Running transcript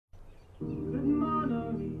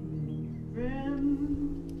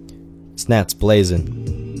Snats blazing.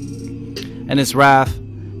 And it's Raph.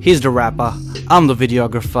 He's the rapper. I'm the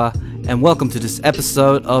videographer. And welcome to this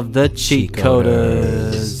episode of the Cheat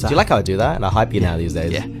Coders. Do you like how I do that? And I hype you now these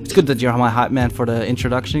days. Yeah, it's good that you're my hype man for the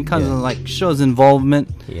introduction. It kind of like shows involvement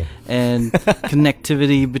and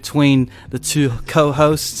connectivity between the two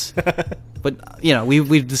co-hosts. But, you know,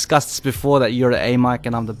 we've discussed this before, that you're the A mic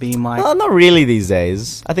and I'm the B mic. Well, not really these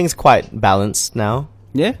days. I think it's quite balanced now.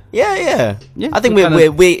 Yeah? Yeah. I think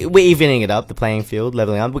we're evening it up, the playing field,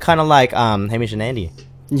 leveling up. We're kind of like Hamish and Andy.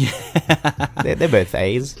 Yeah. they're both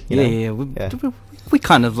A's. We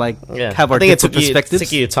kind of like have our different perspectives. It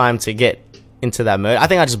took you time to get into that mode. I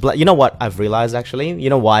think I just... you know what I've realized, actually? You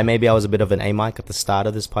know why maybe I was a bit of an A mic at the start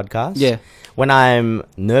of this podcast? Yeah. When I'm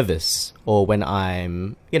nervous or when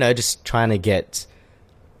I'm, just trying to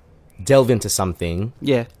delve into something,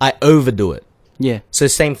 I overdo it. Yeah. So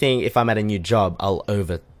same thing, if I'm at a new job, I'll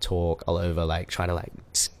over talk, I'll over try to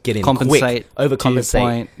just get in compensate, quick, overcompensate.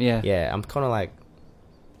 Point. Yeah, I'm kind of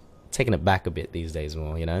taking it back a bit these days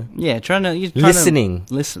more, Yeah, listening.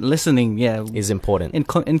 Listening, is important.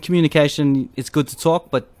 In communication, it's good to talk,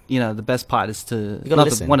 but the best part is to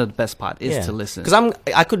listen. One of the best part is to listen. Because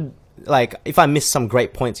I could if I miss some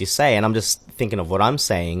great points you say, and I'm just thinking of what I'm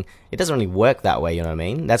saying, it doesn't really work that way. You know what I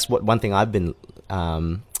mean? That's one thing I've been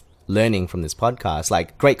learning from this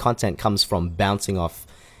podcast. Great content comes from bouncing off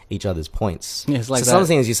each other's points. Yeah, it's like some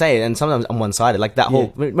things you say, and sometimes I'm one-sided. Like that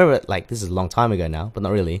whole... Remember, this is a long time ago now, but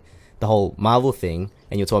not really. The whole Marvel thing,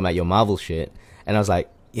 and you're talking about your Marvel shit, and I was like,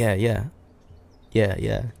 yeah.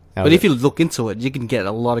 But if you look into it, you can get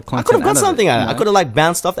a lot of content. I could have got something out of it. You know? I could have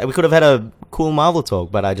bounced off that. We could have had a cool Marvel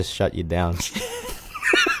talk, but I just shut you down.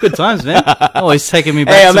 Good times, man. Always taking me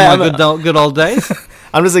back to my good old days.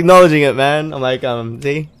 I'm just acknowledging it, man. I'm like,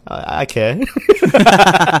 see, I care.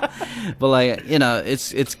 But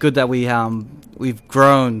it's good that we've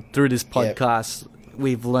grown through this podcast. Yep.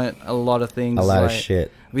 We've learnt a lot of things. A lot of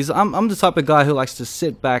shit. Because I'm the type of guy who likes to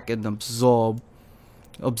sit back and absorb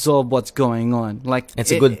what's going on.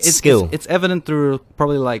 It's a good skill. It's evident through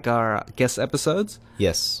probably our guest episodes.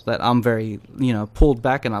 Yes. That I'm very pulled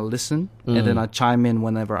back and I listen and then I chime in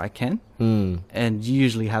whenever I can. And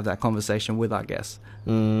usually have that conversation with our guests.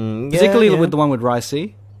 Particularly with the one with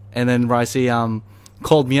Ricey. And then Ricey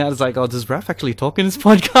called me out. It's like, oh, does Raph actually talk in this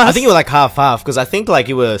podcast? I think you were half because I think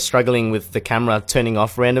you were struggling with the camera turning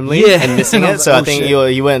off randomly and missing it. So I think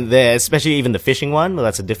you weren't there, especially even the fishing one. Well,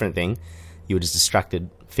 that's a different thing. You were just distracted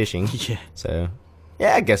fishing. Yeah. So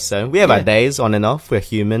yeah, I guess so. We have our days on and off. We're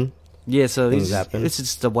human. Yeah. So things happen. It's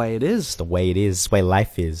just the way it is. It's the way it is. It's the way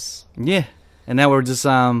life is. Yeah. And now we're just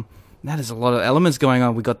now there's a lot of elements going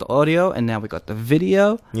on. We got the audio and now we got the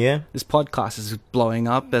video. Yeah. This podcast is blowing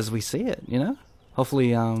up as we see it, Hopefully,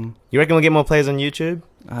 you reckon we'll get more plays on YouTube?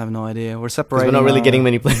 I have no idea. We're separating. We're not really getting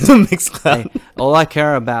many plays on Mixcloud. Hey, all I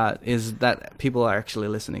care about is that people are actually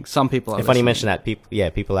listening. Some people are listening. Funny you mention that.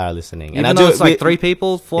 People are listening. Even though it's 3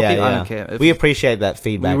 people, 4 people, I don't care. We appreciate that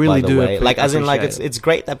feedback, we really by the way. appreciate it's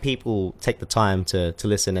great that people take the time to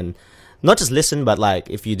listen, and not just listen, but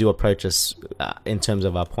if you do approach us in terms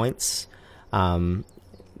of our points, that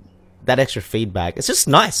extra feedback, it's just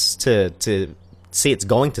nice to see it's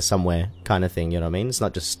going to somewhere kind of thing, you know what I mean? It's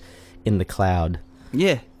not just in the cloud.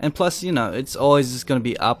 Yeah, and plus, it's always just going to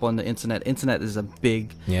be up on the internet. Internet is a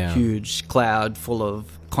big, huge cloud full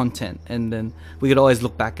of content, and then we could always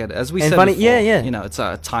look back at it. As we said before, it's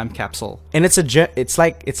a time capsule. And it's I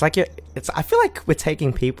feel like we're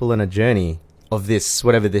taking people on a journey of this,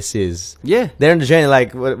 whatever this is. Yeah. They're on a journey,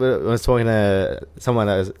 I was talking to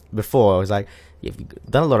someone before, I was like, you've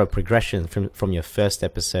done a lot of progression from your first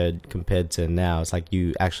episode compared to now. It's like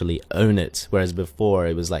you actually own it, whereas before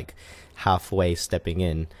it was halfway stepping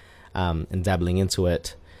in and dabbling into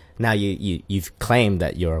it. Now you've claimed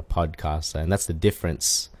that you're a podcaster, and that's the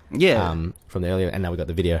difference. Yeah. From the earlier, and now we got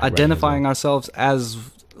the video. Identifying ourselves as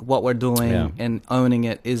what we're doing and owning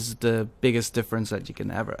it is the biggest difference that you can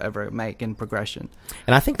ever make in progression.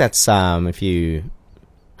 And I think that's if you...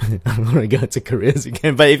 I don't want to go into careers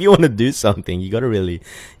again, but if you want to do something, you got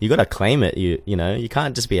to claim it. You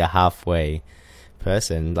can't just be a halfway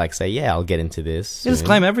person. Say, I'll get into this. Just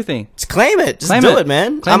claim everything. Just claim it. Just do it,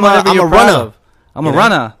 man. I'm a runner. I'm a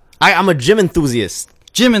runner. I'm a gym enthusiast.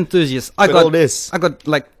 I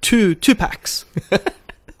got two packs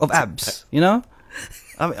of abs.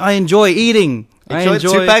 I enjoy eating. I enjoy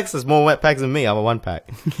 2 packs. There's more wet packs than me. I'm a 1 pack.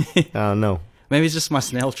 I don't know. Maybe it's just my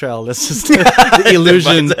snail trail. That's just the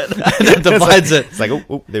illusion that divides it. It's like,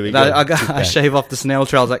 oh, there we go. I shave off the snail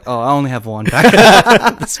trail. It's like, oh, I only have 1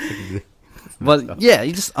 pack. But yeah,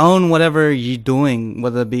 you just own whatever you're doing,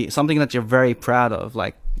 whether it be something that you're very proud of.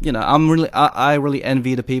 you know, I really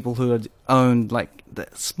envy the people who own like the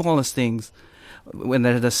smallest things when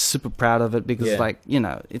they're just super proud of it because like, you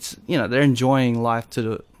know, it's, you know, they're enjoying life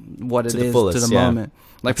to what it is fullest, to the moment.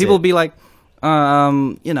 Like people be like,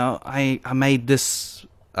 you know, I made this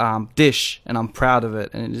dish and I'm proud of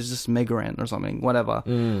it and it's just migrant or something, whatever.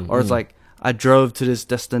 Or it's like, I drove to this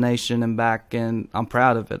destination and back and I'm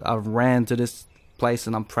proud of it. I ran to this place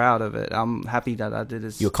and I'm proud of it. I'm happy that I did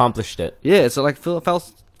this. You accomplished it. Yeah, so like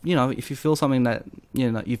felt, you know, if you feel something that,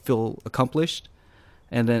 you know, you feel accomplished,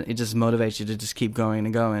 and then it just motivates you to just keep going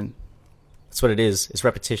and going. That's what it is. It's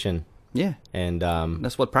repetition. Yeah. And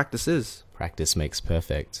that's what practice is. Practice makes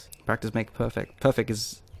perfect. Practice makes perfect. Perfect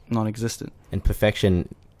is non-existent. And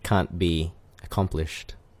perfection can't be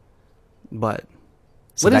accomplished. But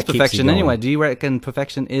so what is perfection anyway? Do you reckon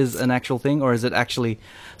perfection is an actual thing, or is it actually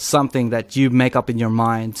something that you make up in your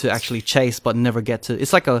mind to actually chase but never get to?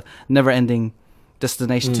 It's like a never-ending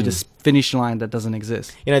destination to this finish line that doesn't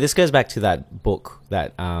exist. You know, this goes back to that book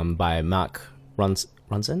that by Mark Ronson.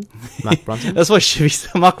 Mark Ronson? That's what Shivy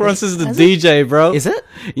said. Mark Ronson's the DJ, bro. Is it?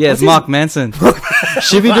 Yeah, it's Mark Manson.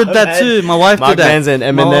 Shivy did that too. My wife Mark did that. Manson,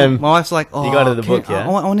 Eminem. My wife's like, oh, you got her the book, yeah? I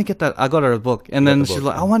want to get that. I got her a book. And then she's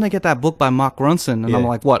like, I want to get that book by Mark Ronson. And I'm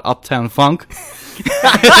like, what? Uptown Funk?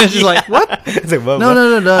 She's like, what? Like,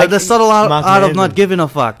 no. The subtle art of not giving a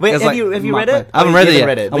fuck. Wait, have you read it? I haven't read it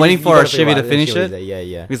yet. I'm waiting for Shivy to finish it.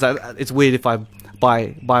 Yeah. Because it's weird if I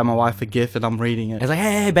buy my wife a gift and I'm reading it. It's like,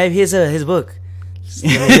 hey, babe, here's a book.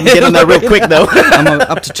 Let me get on that real quick though. I'm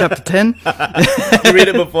up to chapter 10. You read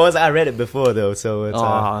it before? I read it before though, so it's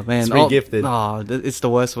it's re-gifted. It's the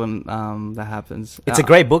worst when that happens. It's a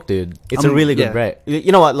great book, dude. It's a really good great.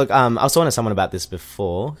 You know what? Look, I was talking to someone about this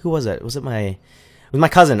before. Who was it? Was it my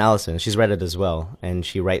cousin Alison? She's read it as well, and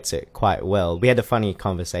she rates it quite well. We had a funny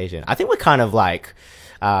conversation. I think we're kind of like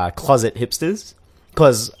closet hipsters,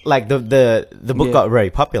 because like the book got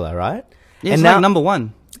very popular, right? Yeah, and it's now, like number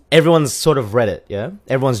one. Everyone's sort of read it, yeah?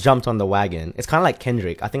 Everyone's jumped on the wagon. It's kind of like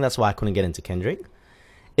Kendrick. I think that's why I couldn't get into Kendrick.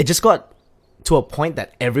 It just got to a point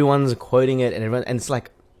that everyone's quoting it, and it's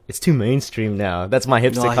like, it's too mainstream now. That's my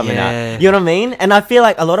hipster coming out. You know what I mean? And I feel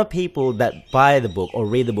like a lot of people that buy the book or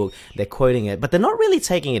read the book, they're quoting it, but they're not really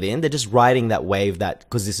taking it in. They're just riding that wave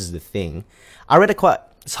because this is the thing. I read it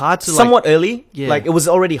it's hard to somewhat early. Yeah. Like, it was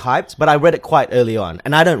already hyped, but I read it quite early on.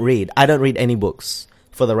 And I don't read any books,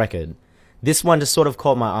 for the record. This one just sort of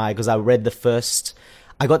caught my eye because I read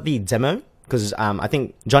I got the demo because I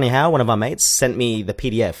think Johnny Howe, one of our mates, sent me the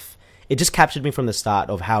PDF. It just captured me from the start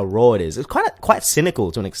of how raw it is. It's quite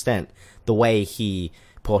cynical to an extent, the way he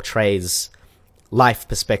portrays life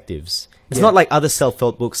perspectives. It's not like other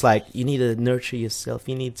self-help books like, you need to nurture yourself,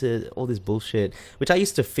 you need to, all this bullshit, which I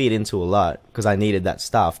used to feed into a lot because I needed that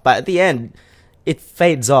stuff. But at the end, it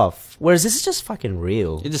fades off. Whereas this is just fucking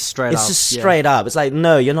real. It's just straight up. It's just straight up. It's like,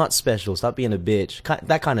 no, you're not special. Stop being a bitch.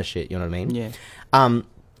 That kind of shit, you know what I mean? Yeah.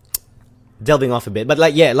 Delving off a bit. But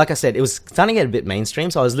like I said, it was starting to get a bit mainstream,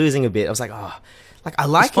 so I was losing a bit. I was like, like I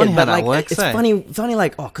like it, but like it's funny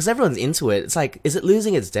like, because everyone's into it. It's like, is it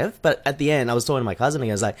losing its depth? But at the end, I was talking to my cousin and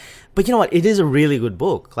I was like, but you know what? It is a really good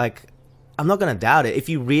book. Like, I'm not going to doubt it. If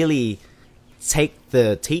you really take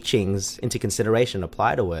the teachings into consideration,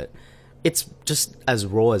 apply to it, it's just as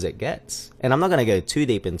raw as it gets. And I'm not going to go too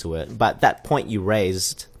deep into it, but that point you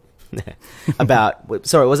raised about, what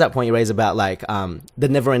was that point you raised about like the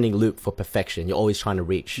never-ending loop for perfection? You're always trying to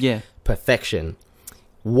reach perfection.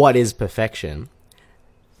 What is perfection?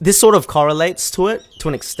 This sort of correlates to it to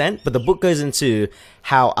an extent, but the book goes into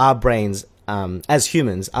how our brains, as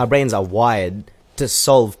humans, our brains are wired to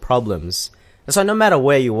solve problems. And so no matter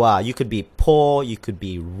where you are, you could be poor, you could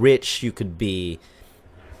be rich, you could be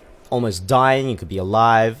almost dying, you could be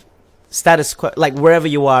alive, status quo, like wherever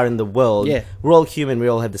you are in the world, we're all human, we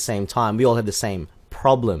all have the same time, we all have the same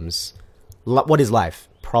problems. What is life?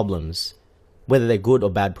 Problems. Whether they're good or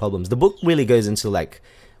bad problems. The book really goes into like,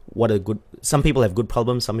 some people have good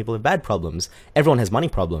problems, some people have bad problems. Everyone has money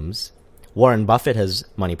problems. Warren Buffett has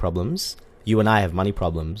money problems. You and I have money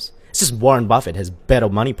problems. It's just Warren Buffett has better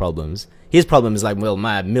money problems. His problem is like, well,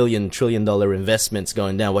 my $1 million trillion investment's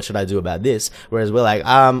going down. What should I do about this? Whereas we're like,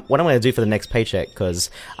 what am I going to do for the next paycheck? Because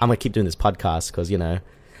I'm going to keep doing this podcast because, you know,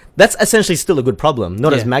 that's essentially still a good problem.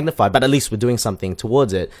 Not as magnified, but at least we're doing something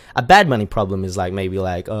towards it. A bad money problem is like maybe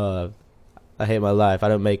like, I hate my life. I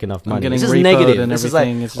don't make enough money. This is negative. This is like,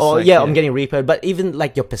 I'm getting repoed. But even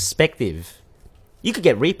like your perspective, you could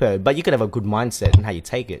get repoed, but you could have a good mindset and how you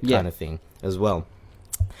take it kind of thing as well.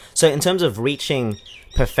 So in terms of reaching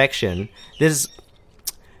perfection, it's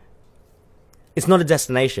not a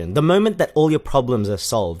destination. The moment that all your problems are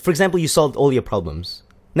solved, for example, you solved all your problems,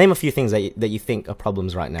 Name a few things that you think are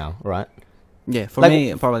problems right now, right? Yeah, for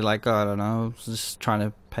me, probably like, I don't know, just trying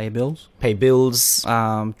to pay bills. Pay bills.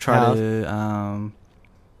 Try to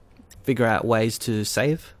figure out ways to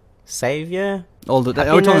save. Save, yeah. All the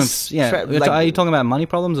happiness, are you talking about money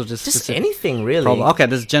problems or just anything really? Okay,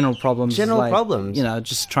 there's general problems. Problems. You know,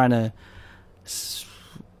 just trying to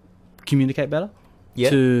communicate better. Yeah.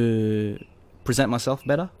 To present myself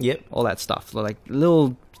better. Yep. All that stuff, like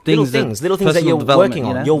little things that you're working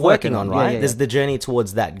on. You're working on, right? There's the journey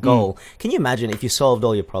towards that goal. Can you imagine if you solved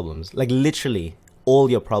all your problems, like literally all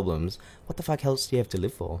your problems? What the fuck else do you have to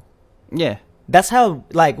live for? Yeah. That's how,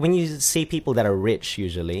 like, when you see people that are rich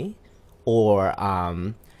usually, or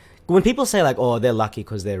when people say like, oh, they're lucky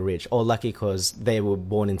because they're rich, or lucky because they were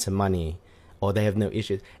born into money, or they have no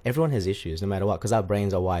issues. Everyone has issues no matter what, because our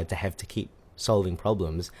brains are wired to have to keep solving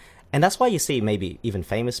problems. And that's why you see maybe even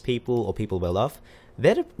famous people or people well off,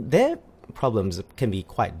 their problems can be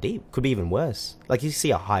quite deep, could be even worse. Like, you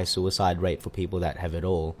see a high suicide rate for people that have it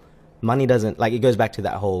all. Money doesn't, like, it goes back to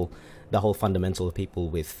the whole fundamental of people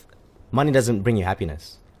with money doesn't bring you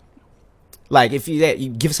happiness. Like, if you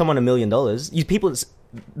give someone $1 million,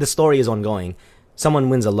 the story is ongoing. Someone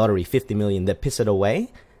wins a lottery, 50 million, they piss it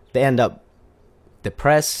away, they end up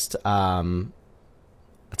depressed,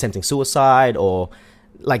 attempting suicide, or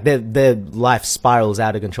like their life spirals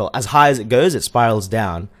out of control. As high as it goes, it spirals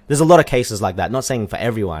down. There's a lot of cases like that, not saying for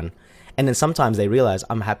everyone. And then sometimes they realize,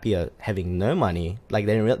 I'm happier having no money. Like,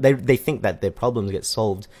 they think that their problems get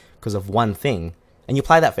solved because of one thing. And you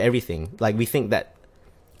apply that for everything. Like, we think that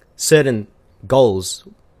certain goals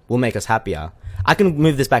will make us happier. I can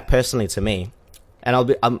move this back personally to me, and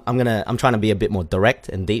I'm trying to be a bit more direct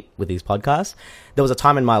and deep with these podcasts. There was a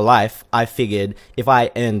time in my life I figured, if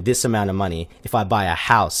I earn this amount of money, if I buy a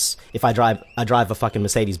house, if I drive a fucking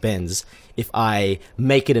Mercedes Benz, if I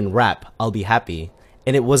make it in rap, I'll be happy.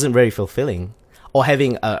 And it wasn't very fulfilling. Or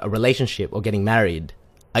having a relationship or getting married.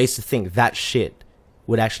 I used to think that shit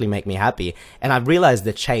would actually make me happy. And I've realized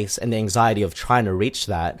the chase and the anxiety of trying to reach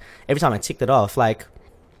that. Every time I ticked it off, like,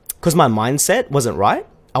 because my mindset wasn't right.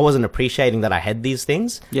 I wasn't appreciating that I had these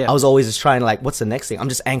things. Yeah. I was always just trying to, like, what's the next thing? I'm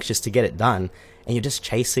just anxious to get it done. And you're just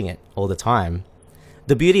chasing it all the time.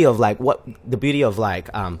 The beauty of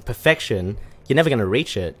perfection, you're never going to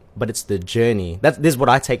reach it, but it's the journey. This is what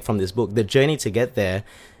I take from this book. The journey to get there,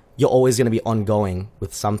 you're always going to be ongoing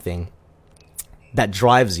with something that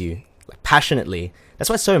drives you, like, passionately. That's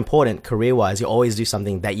why it's so important career-wise. You always do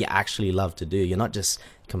something that you actually love to do. You're not just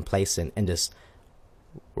complacent and just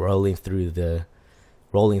rolling through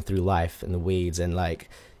life in the weeds, and like,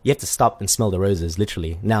 you have to stop and smell the roses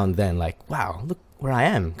literally now and then, like, wow, look where I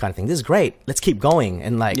am, kind of thing. This is great, let's keep going,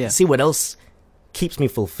 and like, see what else keeps me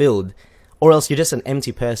fulfilled. Or else you're just an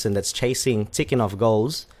empty person that's ticking off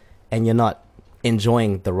goals, and you're not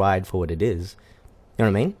enjoying the ride for what it is. You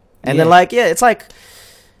know what I mean? And then, like, it's like,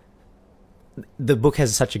 the book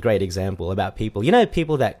has such a great example about people,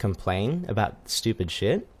 people that complain about stupid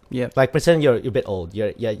shit. Yeah. Like, pretend you're a bit old.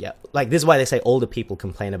 Yeah. Like, this is why they say older people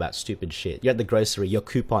complain about stupid shit. You're at the grocery, your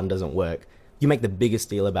coupon doesn't work. You make the biggest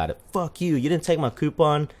deal about it. Fuck you didn't take my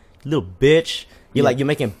coupon, you little bitch. You're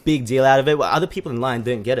making a big deal out of it. Well, other people in line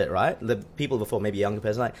didn't get it, right? The people before, maybe a younger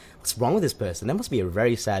person, like, what's wrong with this person? They must be a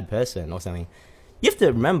very sad person or something. You have to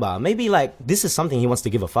remember, maybe, like, this is something he wants to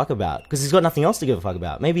give a fuck about, because he's got nothing else to give a fuck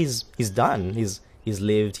about. Maybe he's done. He's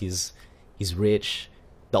lived. He's rich.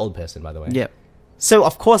 The old person, by the way. Yeah. So,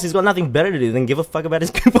 of course, he's got nothing better to do than give a fuck about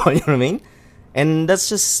his coupon, you know what I mean? And that's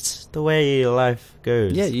just the way life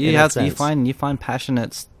goes. Yeah, you find passion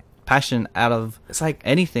out of, it's like,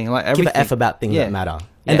 anything, like everything. Give a F about things that matter.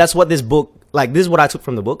 And that's what this book, like, this is what I took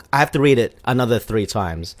from the book. I have to read it another 3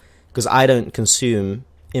 times, because I don't consume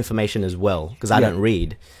information as well, because I don't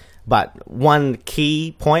read. But one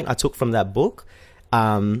key point I took from that book,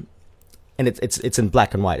 and it's in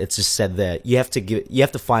black and white. It's just said there, you have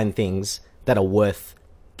to find things that are worth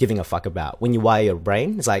giving a fuck about. When you wire your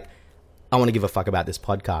brain, it's like, I want to give a fuck about this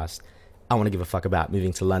podcast. I want to give a fuck about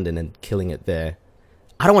moving to London and killing it there.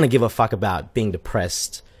 I don't want to give a fuck about being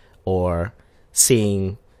depressed or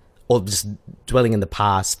seeing, or just dwelling in the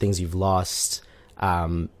past, things you've lost.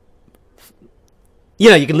 You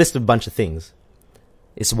can list a bunch of things.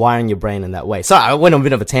 It's wiring your brain in that way. So I went on a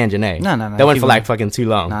bit of a tangent, eh? No. That went for like fucking too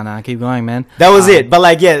long. No, keep going, man. That was it. But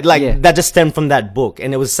that just stemmed from that book,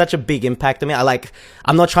 and it was such a big impact on me.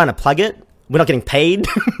 I'm not trying to plug it. We're not getting paid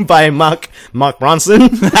by Mark Ronson.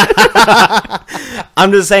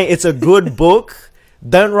 I'm just saying it's a good book.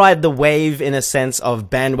 Don't ride the wave in a sense of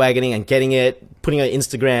bandwagoning and getting it, putting it on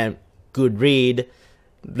Instagram, good read,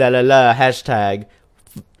 hashtag.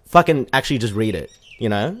 Fucking actually just read it,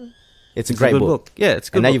 It's a great good book. Yeah, it's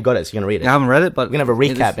a good. And now book. you've got it, so you're gonna read it. I haven't read it, but we're gonna have a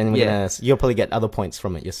recap, and you'll probably get other points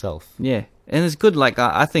from it yourself. Yeah, and it's good. Like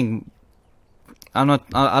I think I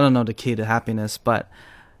don't know the key to happiness, but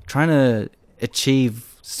trying to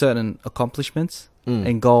achieve certain accomplishments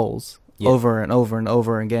and goals over and over and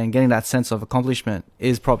over again, getting that sense of accomplishment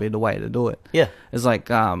is probably the way to do it. Yeah, it's like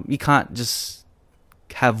you can't just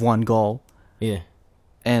have one goal. Yeah.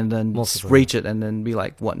 And then reach it, and then be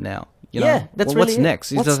like, "What now?" You know? That's what's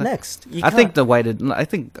next. What's next? I think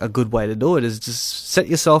a good way to do it is just set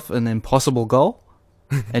yourself an impossible goal,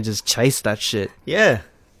 and just chase that shit. Yeah,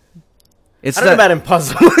 I don't know about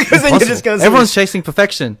impossible because then you're just going. Everyone's chasing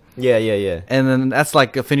perfection. Yeah. And then that's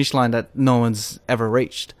like a finish line that no one's ever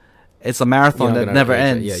reached. It's a marathon that never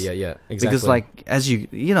ends. Yeah, exactly. Because like as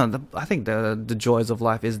I think the joys of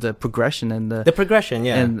life is the progression and the progression,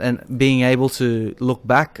 and being able to look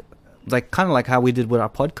back, like kind of like how we did with our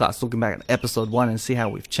podcast, looking back at episode 1 and see how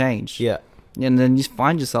we've changed. Yeah, and then you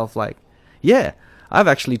find yourself like, yeah, I've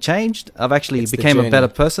actually changed. I've actually became a better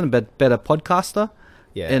person, better podcaster.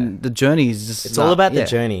 Yeah, and the journey is just all about the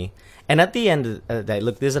journey. And at the end of the day,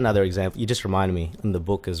 look, there's another example. You just reminded me in the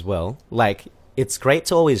book as well. Like, it's great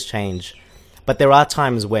to always change, but there are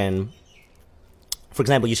times when, for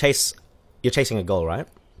example, you're chasing a goal, right?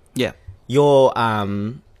 Yeah. Your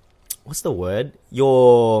what's the word?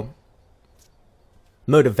 Your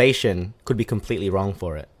motivation could be completely wrong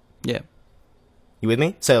for it. Yeah. You with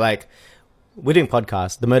me? So like, we're doing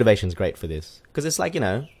podcasts. The motivation's great for this because it's like,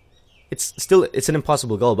 it's an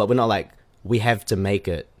impossible goal, but we're not like we have to make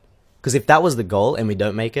it. Because if that was the goal and we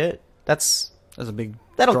don't make it, that's a big.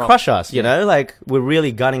 That'll crush us, you know? Like, we're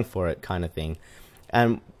really gunning for it kind of thing.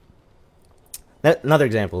 And another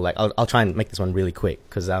example, like, I'll try and make this one really quick,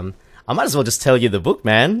 because I might as well just tell you the book,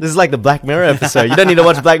 man. This is like the Black Mirror episode. You don't need to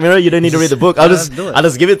watch Black Mirror. You don't need to read the book. I'll just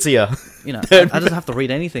give it to you. I don't have to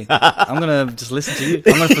read anything. I'm going to just listen to you.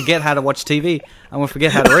 I'm going to forget how to watch TV. I'm going to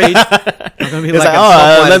forget how to read. I'm going to be like,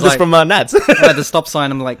 I learned this from Nats. At the stop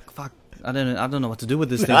sign, I'm like, fuck, I don't know what to do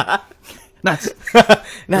with this thing. Nats,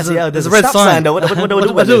 there's a red sign. What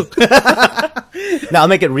do I do? No, I'll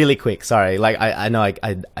make it really quick. Sorry, like I know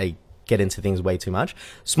I get into things way too much.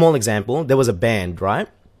 Small example: there was a band, right?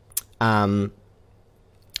 About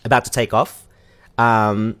to take off.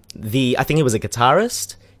 I think he was a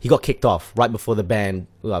guitarist. He got kicked off right before the band.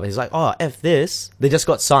 He's like, "Oh, f this!" They just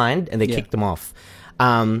got signed and they kicked him off.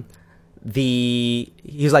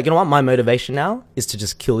 He's like, you know what? My motivation now is to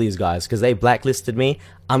just kill these guys because they blacklisted me.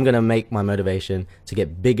 I'm going to make my motivation to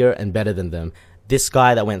get bigger and better than them. This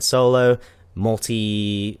guy that went solo,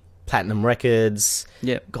 multi-platinum records,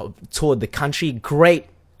 toured the country, great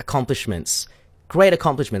accomplishments.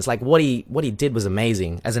 Like what he did was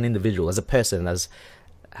amazing as an individual, as a person, as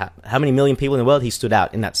how many million people in the world he stood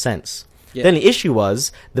out in that sense. Yeah. Then the issue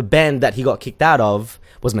was the band that he got kicked out of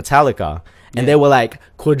was Metallica. And they were like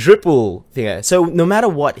quadruple thing. So no matter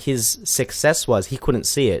what his success was, he couldn't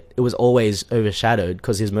see it. It was always overshadowed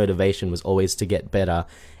because his motivation was always to get better,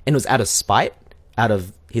 and it was out of spite, out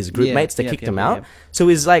of his group mates that kicked him out. Yeah. So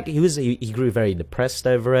he's like he grew very depressed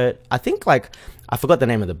over it. I think like I forgot the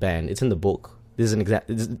name of the band. It's in the book. This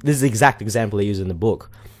is the exact example they use in the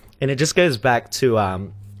book, and it just goes back to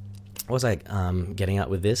what was I getting at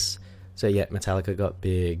with this? So yeah, Metallica got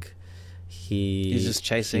big. He was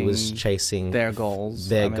chasing their goals.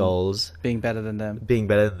 Being better than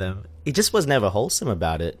them. He just was never wholesome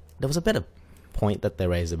about it. There was a better point that they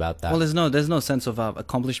raised about that. Well, there's no sense of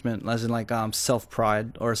accomplishment, as in like self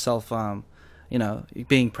pride or self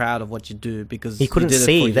being proud of what you do, because he couldn't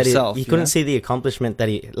see that yourself, he couldn't see the accomplishment that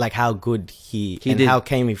he, like how good he and did. How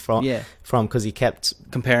came he from because he kept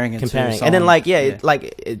comparing and then like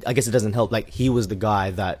I guess it doesn't help, like he was the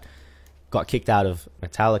guy that got kicked out of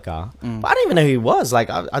Metallica, but I don't even know who he was. Like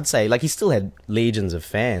I'd say like he still had legions of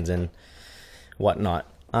fans and whatnot.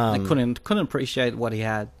 They couldn't appreciate what he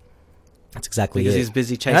had. That's exactly because it. He's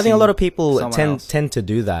busy chasing. And I think a lot of people tend to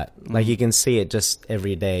do that. Like you can see it just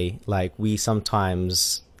every day. Like we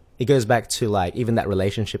sometimes, it goes back to like even that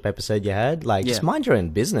relationship episode you had. Like just mind your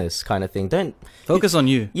own business kind of thing. Don't focus on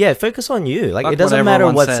you. Yeah, focus on you. Like it doesn't matter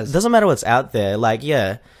what's out there. Like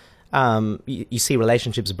you see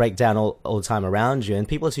relationships break down all the time around you, and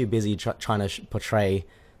people are too busy trying to portray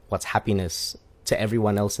what's happiness to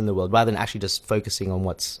everyone else in the world rather than actually just focusing on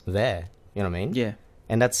what's there. You know what I mean? Yeah.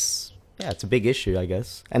 And it's a big issue, I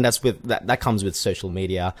guess. And that's that comes with social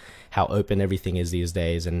media, how open everything is these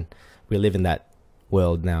days, and we live in that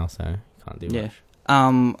world now, so can't do much.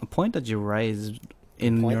 A point that you raised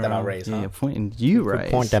in point that I raised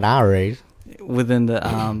within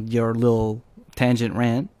the your little tangent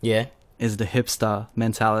rant is the hipster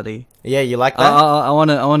mentality. Yeah, you like that? I want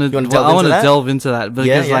to delve into that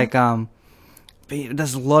because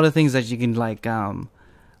there's a lot of things that you can like, and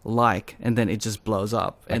then it just blows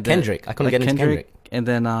up. Like and Kendrick, I couldn't get into Kendrick. And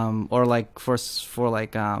then or like for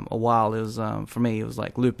like a while it was for me it was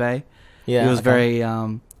like Lupe. Yeah, he was very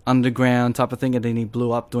underground type of thing, and then he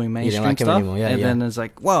blew up doing mainstream stuff. Then it's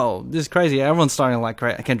like, whoa, this is crazy. Everyone's starting to like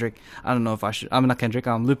Kendrick. I don't know if I should. I'm not Kendrick.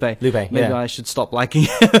 I'm Lupe. Maybe I should stop liking.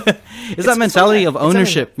 It's that mentality of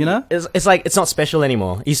ownership, you know? It's like it's not special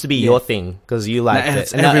anymore. It used to be your thing because you like it.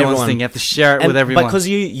 It's everyone's thing. You have to share it with everyone. But because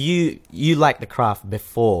you like the craft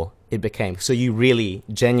before it became, so you really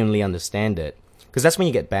genuinely understand it. Because that's when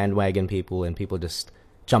you get bandwagon people and people just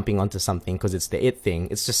jumping onto something because it's the it thing.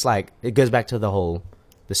 It's just like it goes back to the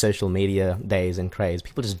social media days and craze.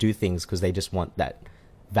 People just do things because they just want that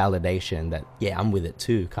validation that I'm with it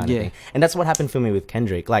too kind of thing. And that's what happened for me with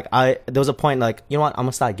Kendrick. Like there was a point like, you know what, I'm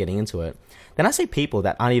gonna start getting into it. Then I see people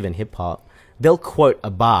that aren't even hip hop, they'll quote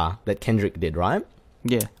a bar that Kendrick did, right?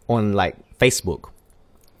 Yeah. On like Facebook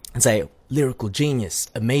and say lyrical genius,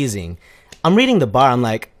 amazing. I'm reading the bar, I'm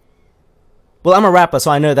like, well, I'm a rapper,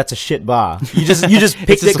 so I know that's a shit bar. You just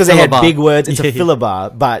picked it because they had big words. It's a filler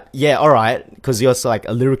bar. But yeah, all right, because you're like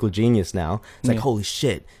a lyrical genius now. It's like, holy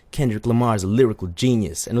shit, Kendrick Lamar is a lyrical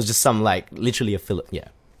genius. And it was just some like literally a filler. Yeah.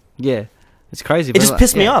 Yeah. It's crazy. It just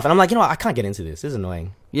pissed me off. And I'm like, you know what? I can't get into this. This is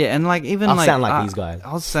annoying. Yeah, and like even I'll sound like these guys.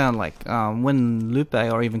 I'll sound like when Lupe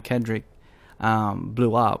or even Kendrick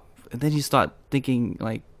blew up, and then you start thinking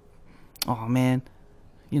like, oh man,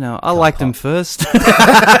 you know, I liked him first.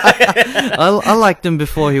 I liked him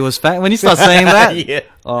before he was fat. When you start saying that,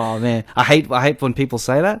 oh man, I hate when people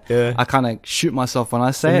say that. Yeah. I kind of shoot myself when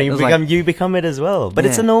I say it. You become it as well. But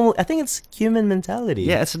it's a normal. I think it's human mentality.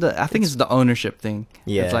 Yeah, I think it's the ownership thing.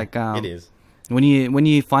 Yeah, it's like it is. When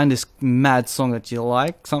you find this mad song that you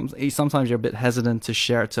like, sometimes you're a bit hesitant to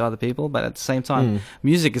share it to other people, but at the same time,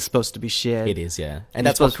 music is supposed to be shared. It is, yeah, and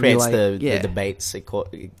that's what creates the debates. It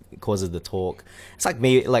causes the talk. It's like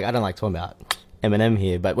me, like I don't like talking about Eminem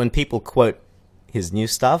here, but when people quote his new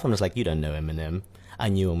stuff, I'm just like, you don't know Eminem. I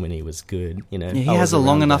knew him when he was good, you know. Yeah, he has a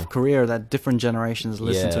long enough career that different generations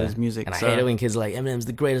listen to his music. And I hate it when kids are like, Eminem's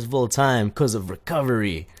the greatest of all time because of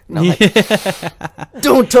Recovery. And I'm like,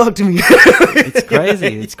 don't talk to me. It's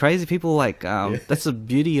crazy. It's crazy. People like, that's the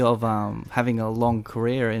beauty of having a long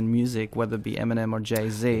career in music, whether it be Eminem or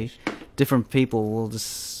Jay-Z. Different people will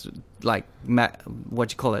just like,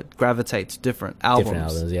 gravitate to different albums.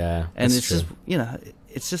 Different albums, yeah. And it's just, you know,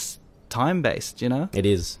 it's just time-based, you know? It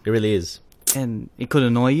is. It really is. And it could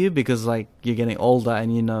annoy you because like you're getting older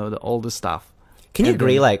and you know the older stuff. Can you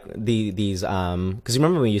agree like these because you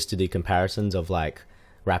remember we used to do comparisons of like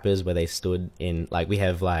rappers where they stood in like we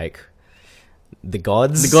have like the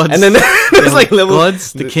gods and then there's like levels,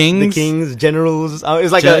 gods, the kings, generals.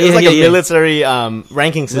 It's like a military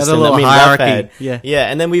ranking system that we hierarchy.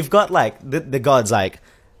 Yeah, and then we've got like the gods. Like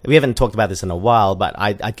we haven't talked about this in a while, but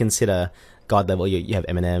I'd consider god level. You have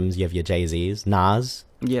Eminems, you have your Jay-Z's, Nas.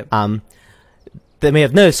 Yeah. They may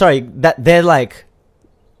have that they're like,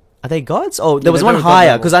 are they gods? Oh, there was one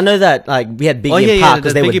higher because I know that like we had Biggie and Pac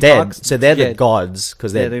because they were dead, so they're the gods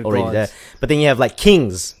because they're already there. But then you have like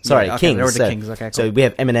kings. Sorry, kings. They're the kings. Okay, cool. So we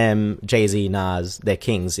have Eminem, Jay-Z, Nas. They're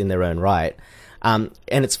kings in their own right. And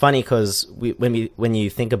it's funny because when you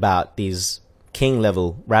think about these king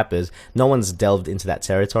level rappers, no one's delved into that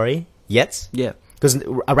territory yet. Yeah, because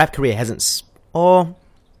a rap career hasn't on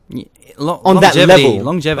that level.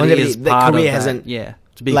 Longevity is part career of hasn't. Yeah,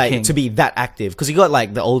 to be that active because you got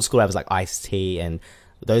like the old school rappers like Ice-T and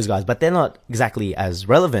those guys, but they're not exactly as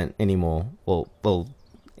relevant anymore. Well,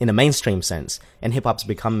 in a mainstream sense, and hip hop's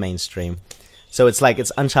become mainstream, so it's like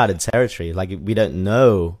it's uncharted territory. Like we don't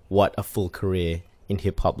know what a full career in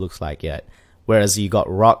hip hop looks like yet. Whereas you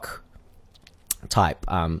got rock type,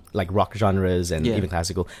 like rock genres and even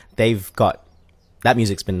classical, they've got. That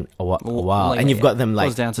music's been a while, and you've got them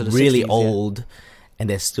like really 60s, old, and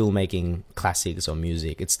they're still making classics or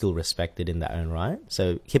music. It's still respected in their own right.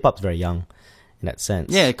 So hip hop's very young in that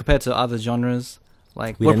sense. Yeah, compared to other genres,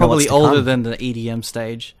 like we're probably older than the EDM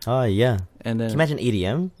stage. Oh yeah, and then can you imagine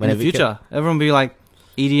EDM in the future? Everyone will be like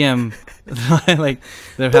EDM, like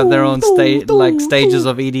they have their own stages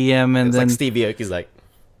of EDM, and it's then like Steve Aoki's like.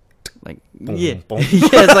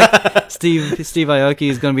 It's like Steve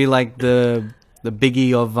Aoki is gonna be like the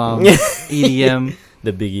Biggie of EDM.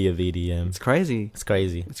 The Biggie of EDM. It's crazy. It's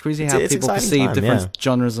crazy. It's crazy how people perceive different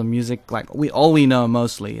genres of music. Like all we know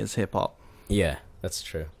mostly is hip hop. Yeah, that's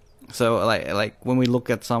true. So like when we look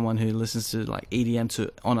at someone who listens to like EDM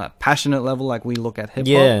on a passionate level, like we look at hip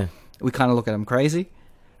hop, we kind of look at them crazy.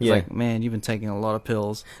 He's like, man, you've been taking a lot of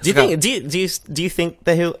pills. Do you think? Do you think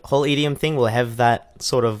the whole EDM thing will have that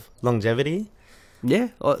sort of longevity? Yeah,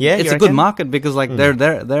 it's a good market because like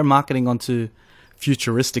they're marketing onto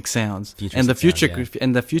futuristic sounds, and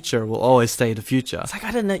the future will always stay the future. It's like,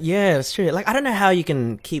 I don't know. Yeah, it's true. Like, I don't know how you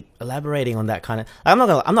can keep elaborating on that kind of. I'm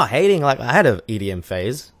not hating. Like, I had an EDM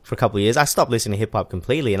phase for a couple of years. I stopped listening to hip hop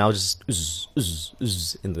completely, and I was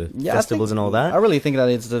just in the festivals and all that. I really think that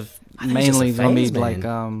it's mainly gonna be like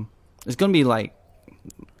it's gonna be like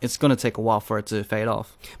it's gonna take a while for it to fade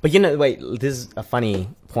off. But wait, this is a funny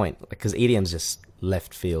point because EDM's just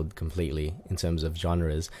left field completely in terms of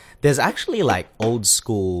genres. There's actually like old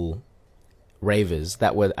school ravers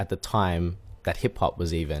that were at the time that hip hop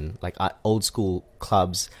was even like old school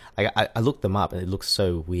clubs. I looked them up and it looks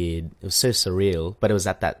so weird. It was so surreal, but it was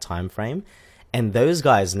at that time frame. And those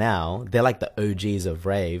guys now, they're like the OGs of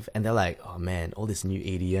rave, and they're like, oh man, all this new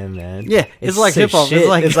EDM, man. Yeah, it's like hip hop.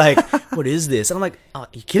 It's like, what is this? And I'm like, oh, are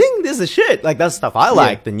you kidding? This is shit. Like, that's stuff I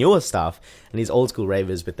like, the newer stuff. And these old school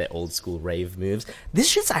ravers with their old school rave moves. This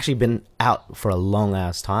shit's actually been out for a long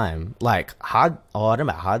ass time. Like, I don't know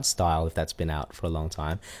about hardstyle if that's been out for a long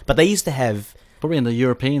time. But they used to have. Probably in the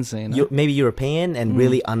European scene. Maybe European and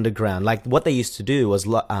really underground. Like, what they used to do was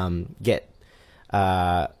get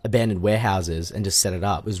abandoned warehouses and just set it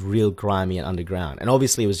up. It was real grimy and underground, and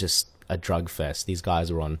obviously it was just a drug fest. These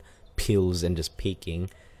guys were on pills and just peaking,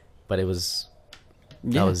 but that was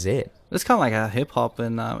it. It's kind of like a hip hop,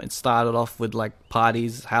 and it started off with like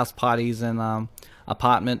parties, house parties, and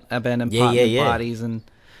abandoned apartment parties, and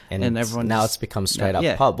everyone. Now it's become straight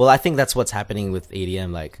up pop. Well, I think that's what's happening with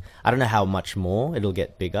EDM. Like, I don't know how much more it'll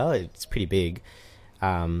get bigger. It's pretty big,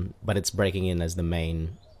 but it's breaking in as the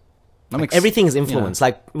main. Like, everything is influenced.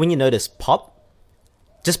 Like, when you notice pop,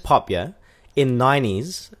 just pop, in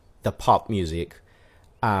 90s, the pop music,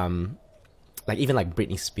 like even like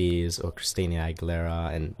Britney Spears or Christina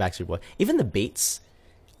Aguilera and Backstreet Boys, even the beats,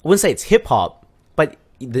 I wouldn't say it's hip hop, but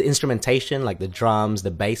the instrumentation, like the drums,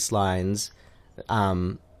 the bass lines,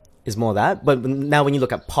 is more that. But now when you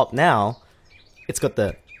look at pop now, it's got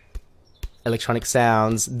the electronic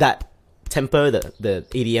sounds, that tempo, the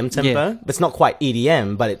EDM tempo. It's not quite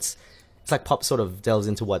EDM, but it's like pop sort of delves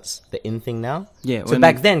into what's the in thing now. Yeah. So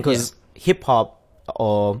back then, because hip hop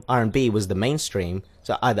or R&B was the mainstream,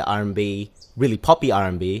 so either R&B, really poppy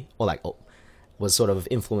R&B, or like was sort of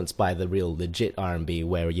influenced by the real legit R&B,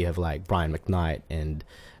 where you have like Brian McKnight and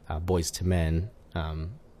Boyz II Men.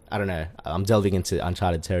 I don't know. I'm delving into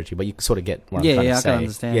uncharted territory, but you sort of get what I'm trying to say. I can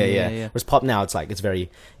understand. Yeah. Whereas pop now, it's very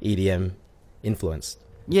EDM influenced.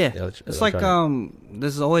 Yeah, it's like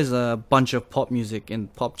there's always a bunch of pop music in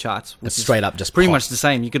pop charts. It's straight up just pretty pop. much the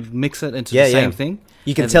same. You could mix it into the same thing.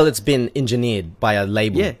 You can tell it's been engineered by a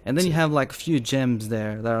label. Yeah, and then you have like a few gems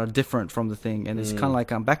there that are different from the thing, and it's kind of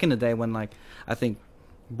like back in the day when like I think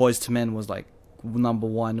Boyz II Men was like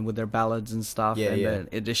 #1 with their ballads and stuff, then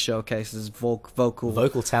it just showcases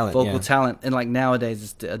vocal talent, and like nowadays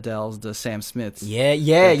it's the Adele's, the Sam Smiths. Yeah.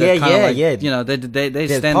 You know, they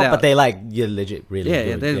stand pop, out, but they like legit really.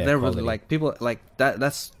 Yeah, they're really like people like that.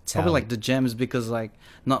 That's talent. Probably like the gems because like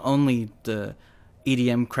not only the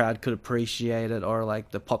EDM crowd could appreciate it or like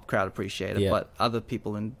the pop crowd appreciate it, but other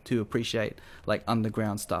people to appreciate like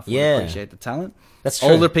underground stuff would appreciate the talent. That's true.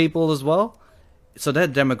 Older people as well. So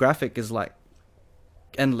that demographic is like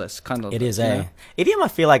endless, kind of. It is, EDM I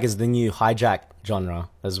feel like is the new hijack genre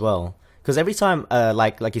as well. Because every time,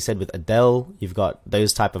 like you said with Adele, you've got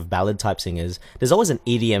those type of ballad type singers. There's always an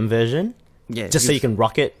EDM version. Yeah, just so you can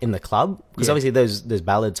rock it in the club. Because obviously those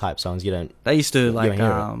ballad type songs you don't. They used to like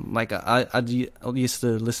I used to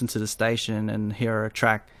listen to the station and hear a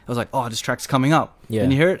track. I was like, oh, this track's coming up. Yeah.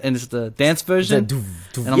 And you hear it, and it's the dance version.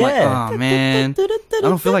 And I'm like, oh man, I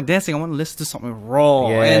don't feel like dancing. I want to listen to something raw.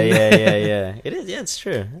 Yeah. It is. Yeah, it's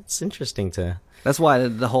true. It's interesting to. That's why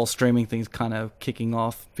the whole streaming thing's kind of kicking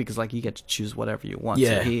off because like you get to choose whatever you want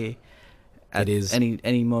to hear. At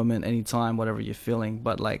any moment, any time, whatever you're feeling.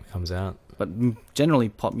 But like comes out. But generally,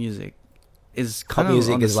 pop music is kind of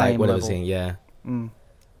music on the is same like whatever's level. in. Yeah.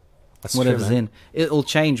 That's whatever's true, in. It'll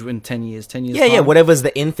change in 10 years. 10 years. Yeah. Whatever's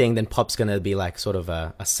the in thing, then pop's gonna be like sort of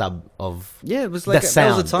a sub of. Yeah, it was like there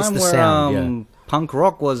was a time where punk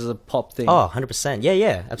rock was a pop thing. Oh, 100%.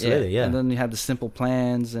 Yeah, absolutely. Yeah. And then you had the Simple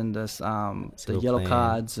Plans and the Yellow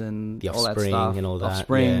Cards and the all that Offspring stuff. and all that.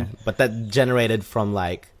 Offspring. Yeah. But that generated from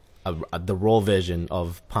like the raw version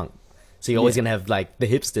of punk. So you're always gonna have like the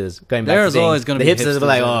hipsters going back. There's always gonna be the hipsters. Are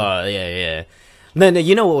like, oh yeah. No,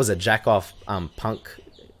 you know what was a jack off punk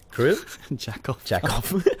crew? Jack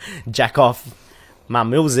off my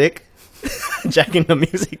music. jacking the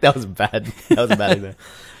music. That was bad. That was bad.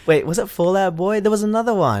 Wait, was it Fall Out Boy? There was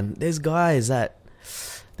another one. There's guys that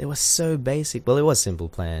they were so basic. Well, it was Simple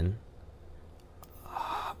Plan.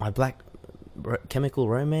 My Black Chemical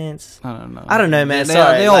Romance. I don't know, man. They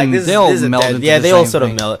Sorry, all meld into yeah, the they all same sort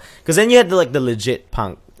thing. of meld. Because then you had the legit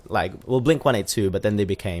punk, like Blink 182, but then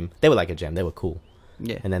they were like a gem. They were cool.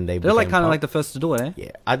 Yeah, and then they're like kind of like the first to do it, eh?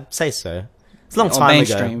 Yeah, I'd say so. It's a long time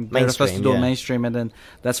mainstream. ago. They're the first to do it mainstream, and then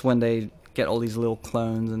that's when they get all these little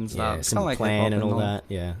clones and stuff. Yeah, it's Simple like Plan and all that.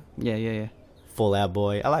 Yeah. Yeah. Fall Out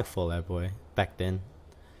Boy. I like Fall Out Boy back then.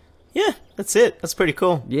 Yeah, that's it. That's pretty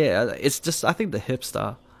cool. Yeah, it's just I think the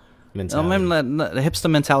hipster mentality. I mean, the hipster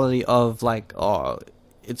mentality of like, oh,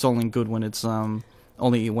 it's only good when it's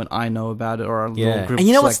only when I know about it or a little group. And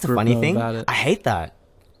you know what's the funny thing? I hate that.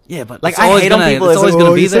 Yeah, but like I hate on people. It's always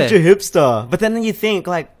gonna be there. Such a hipster. But then you think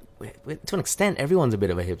like, to an extent, everyone's a bit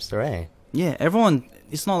of a hipster, eh? Yeah, everyone.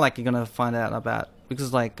 It's not like you're gonna find out about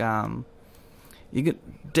because like you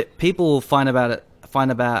get people will find out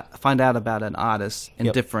about an artist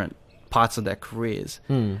in different parts of their careers.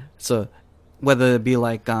 So whether it be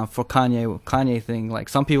like for Kanye thing, like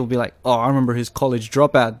some people be like, oh, I remember his college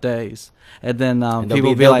dropout days, and then people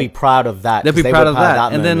will be like, they'll be proud of that. They'll be proud of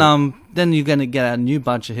that, and then you're gonna get a new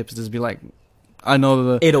bunch of hipsters be like, I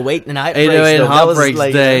know the 808 and Heartbreaks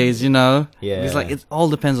like, days, you know. Yeah, it's like it all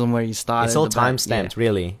depends on where you started. It's all time stamped,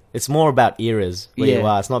 really. It's more about eras where you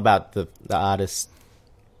are. It's not about the artist.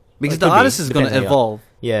 Because the artist is going to evolve.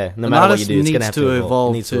 Yeah, no matter what you do, it's going to have to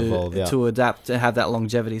evolve. It needs to evolve, to adapt, to have that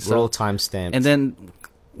longevity. So, we're all time stamped. And then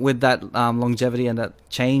with that longevity and that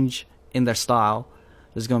change in their style,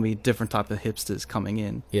 there's going to be different type of hipsters coming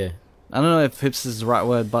in. Yeah. I don't know if hipster is the right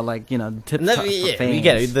word, but like, you know, you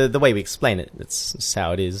get it. The way we explain it, it's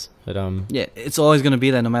how it is. But yeah, it's always going to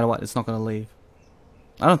be there no matter what. It's not going to leave.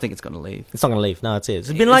 I don't think it's going to leave. It's not going to leave. No, it's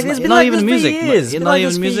been like this. It's not even music. It's not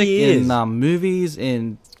even music in movies,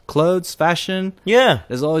 in clothes, fashion. Yeah,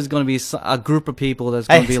 there's always going to be a group of people that's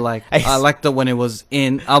going to be like, I liked it when it was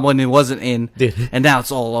in, when it wasn't in, dude. And now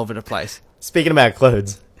it's all over the place. Speaking about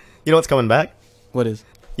clothes, you know what's coming back? What is?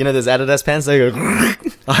 You know those Adidas pants? They go.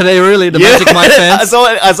 Are they really the Magic Mike pants?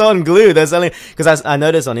 I saw on Glue. They're selling because I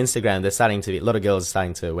noticed on Instagram they're starting to be, a lot of girls are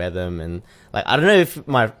starting to wear them, and like I don't know if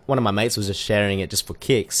one of my mates was just sharing it just for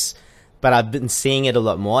kicks, but I've been seeing it a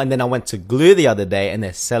lot more. And then I went to Glue the other day and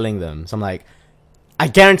they're selling them. So I'm like, I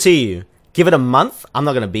guarantee you, give it a month, I'm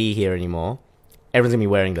not gonna be here anymore. Everyone's gonna be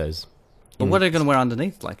wearing those. But what are you gonna wear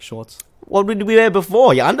underneath, like shorts? What did we wear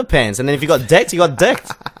before? Your underpants, and then if you got decked, you got decked.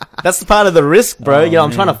 That's the part of the risk, bro. Oh, you know,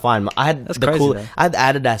 I'm trying to find. I had That's the crazy, cool. though. I had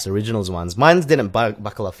Adidas Originals ones. Mine didn't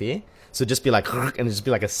buckle off here, so it'd just be like, and it'd just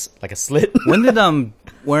be like a slit. When did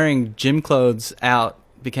wearing gym clothes out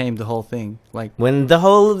became the whole thing? Like when the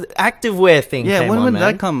whole activewear thing. Yeah, came when on, did man.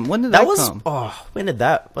 that come? When did that come? Oh, when did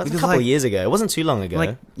that? It was Because, a couple like- of years ago. It wasn't too long ago.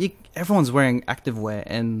 Like everyone's wearing activewear,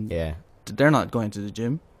 and yeah, they're not going to the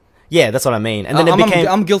gym. yeah, that's what I mean. And then it became.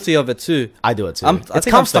 I'm guilty of it too. I do it too. I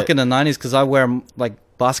think I'm stuck in the 90s because I wear like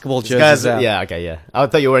basketball jerseys out. Yeah, okay, yeah. I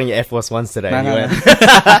thought you were wearing your Air Force Ones today. No, no.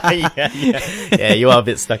 Yeah, you are a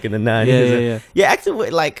bit stuck in the 90s. Yeah. Yeah, active,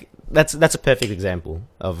 like that's a perfect example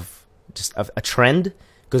of just a trend,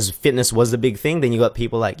 because fitness was the big thing. Then you got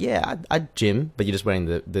people like, yeah, I gym, but you're just wearing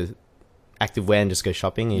the active wear and just go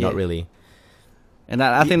shopping, and you're not really. And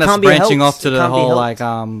I think that's can't be branching helped. off to It the can't be whole helped.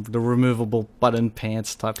 like the removable button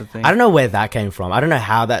pants type of thing. I don't know where that came from. I don't know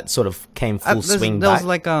how that sort of came full swing there back. was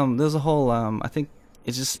like there's a whole I think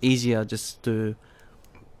it's just easier just to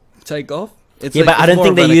take off. It's Yeah, like, but I it's don't more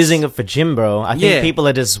think of they're an using it for gym, bro. I think Yeah. people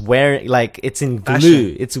are just wearing, like, it's in Glue.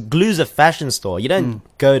 Fashion. It's Glue's a fashion store. You don't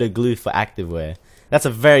go to Glue for activewear. That's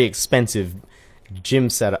a very expensive gym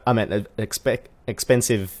setup. I mean,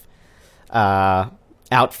 expensive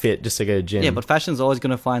outfit just to go to gym. Yeah, but fashion's always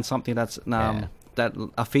going to find something that's that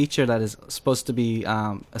a feature that is supposed to be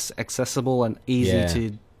accessible and easy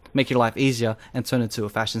to make your life easier and turn it into a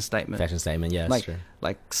fashion statement. Fashion statement, yeah, like that's true.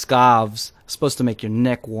 like scarves supposed to make your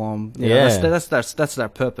neck warm. You know, that's their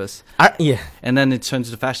purpose. Yeah, And then it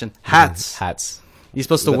turns to fashion. Hats. hats. You're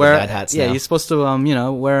supposed to We've got wear the bad hats now. you're supposed to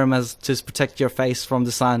wear them as to protect your face from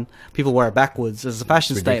the sun. People wear it backwards as a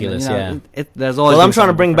fashion Ridiculous, statement. There's always. Well, I'm been trying to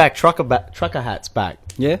something bring different. back trucker hats back.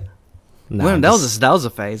 Yeah. No, Well, I'm that just- was a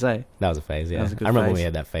phase, eh? that was a phase. Yeah, was a good I remember phase. we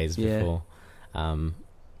had that phase Yeah. before.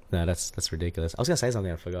 No, that's ridiculous. I was gonna say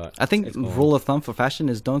something, I forgot. I think It's gone. rule of thumb for fashion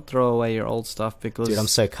is don't throw away your old stuff because Dude, I'm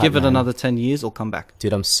so cut, give it man. another 10 years, it'll come back.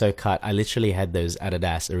 Dude, I'm so cut. I literally had those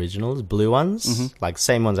Adidas Originals, blue ones, like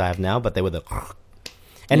same ones I have now, but they were the.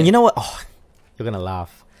 And you know what? Oh, you're gonna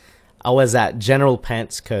laugh. I was at General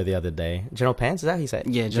Pants Co. the other day. General Pants, is that how you say it?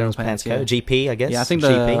 Yeah, General Pants Co. Yeah. GP, I guess. Yeah, I think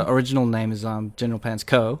the original name is General Pants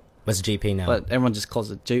Co. What's GP now? But everyone just calls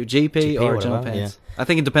it GP or General Pants. Yeah. I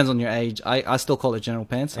think it depends on your age. I still call it General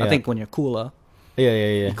Pants. I think when you're cooler,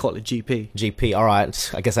 you call it GP. GP, all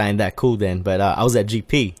right. I guess I ain't that cool then. But I was at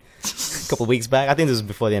GP a couple of weeks back. I think this was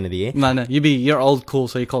before the end of the year. No, you're old cool,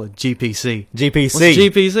 so you call it GPC. GPC. What's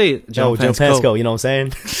GPC? General Pants Co. You know what I'm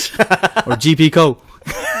saying? Or GP Co.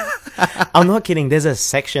 I'm not kidding. There's a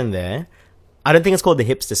section there. I don't think it's called the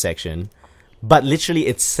hipster section, but literally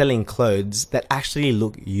it's selling clothes that actually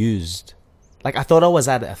look used. Like, I thought I was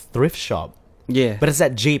at a thrift shop. Yeah. But it's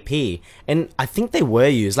at GP. And I think they were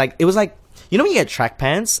used. Like, it was like, you know when you get track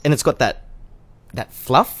pants and it's got that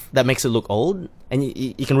fluff that makes it look old? And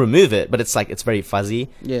you can remove it, but it's like, it's very fuzzy.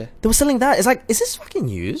 Yeah. They were selling that. It's like, is this fucking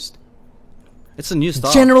used? It's a new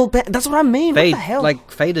style. That's what I mean. What the hell? Like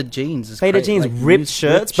faded jeans. Faded jeans, like ripped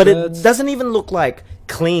shirts, but it doesn't even look like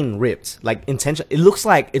clean ripped, like intention. It looks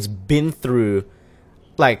like it's been through.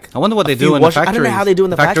 Like, I wonder what they do in the factories. I don't know how they do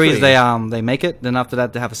in the factories. They make it. Then after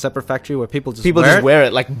that, they have a separate factory where people just wear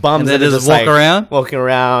it like bums, and they just walking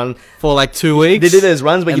around for like 2 weeks. They do those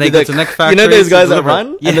runs, but they go to the next factory. You know those guys that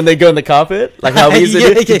run, and then they go on the carpet, like how we used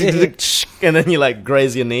to do, and then you like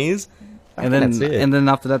graze your knees. And then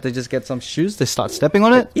after that, they just get some shoes. They start stepping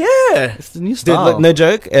on it. Yeah, it's the new style. Dude, look, no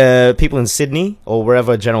joke. People in Sydney or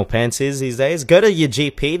wherever General Pants is these days, go to your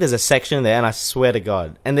GP. There's a section there, and I swear to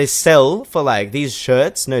God, and they sell for like these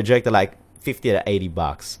shirts. No joke, they're like $50 to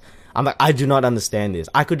 $80. I'm like, I do not understand this.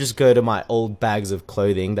 I could just go to my old bags of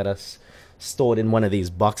clothing that are stored in one of these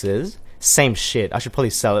boxes. Same shit. I should probably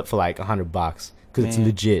sell it for like $100 because it's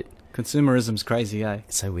legit. Consumerism's crazy, eh?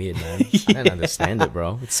 It's so weird, man. I don't understand it,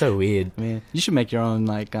 bro. It's so weird. Man, you should make your own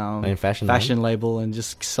like fashion label and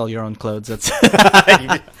just sell your own clothes. That's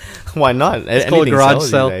why not? It's called Garage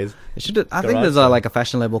Sale. I think there's like a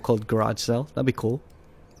fashion label called Garage Sale. That'd be cool.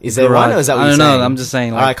 Is there one, or is that what you're saying? I don't know. I'm just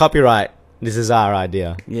saying. All right, copyright. This is our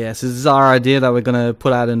idea. Yes, this is our idea that we're gonna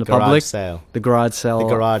put out in the public. Sale. The Garage Sale.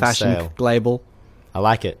 The Garage fashion Sale label. I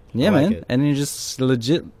like it. Yeah, man. And you're just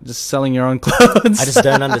legit just selling your own clothes. I just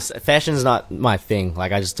don't understand. Fashion's not my thing.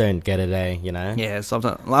 Like, I just don't get it, you know? Yeah,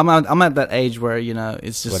 sometimes I'm at that age where, you know,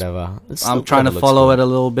 it's just... Whatever. I'm trying to follow it a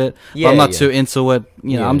little bit. Yeah, but I'm not too into it.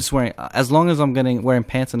 You know, I'm just wearing... As long as I'm wearing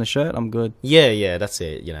pants and a shirt, I'm good. Yeah, that's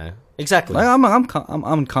it, you know. Exactly. Like,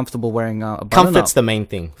 I'm comfortable wearing a button-up. Comfort's the main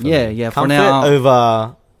thing. Yeah. Comfort for now,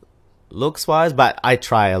 over... looks wise, but I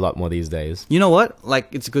try a lot more these days. You know what? Like,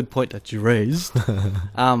 it's a good point that you raised.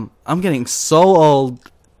 I'm getting so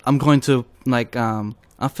old. I'm going to like I'm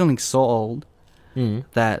feeling so old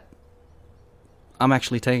that I'm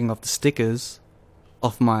actually taking off the stickers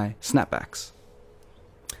off my snapbacks.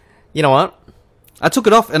 You know what? I took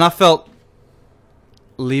it off and I felt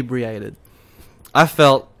liberated. I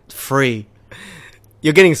felt free.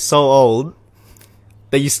 You're getting so old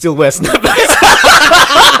that you still wear snapbacks.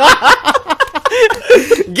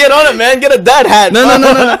 Get on it, man. Get a dad hat.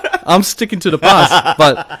 No. I'm sticking to the past.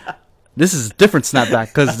 But this is a different snapback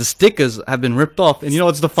because the stickers have been ripped off. And you know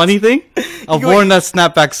what's the funny thing? I've worn that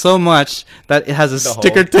snapback so much that it has a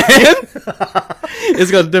sticker tan. It's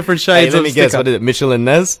got different shades. Hey, let me guess. What is it? Michelin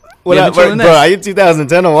Ness? Michelin Ness. Bro, are you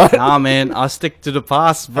 2010 or what? Nah, man. I'll stick to the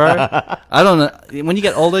past, bro. I don't know. When you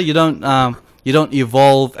get older, you don't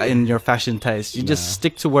evolve in your fashion taste. You just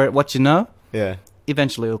stick to what you know. Yeah.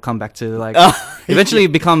 Eventually it'll come back to like eventually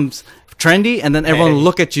it becomes trendy and then everyone will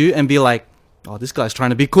look at you and be like, oh, this guy's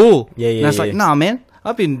trying to be cool. And it's like, nah, man,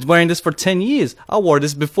 I've been wearing this for 10 years. I wore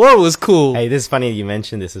this before it was cool. Hey, this is funny you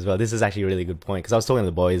mentioned this as well. This is actually a really good point because I was talking to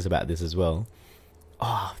the boys about this as well.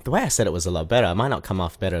 Oh, the way I said it was a lot better. It might not come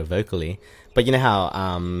off better vocally, but you know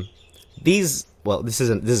how this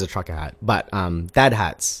is a trucker hat, but dad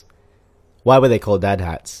hats. Why were they called dad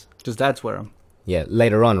hats? Because dads wear them. Yeah,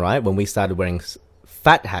 later on, right? When we started wearing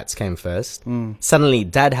fat hats came first. Suddenly,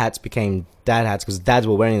 dad hats became dad hats because dads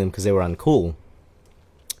were wearing them because they were uncool.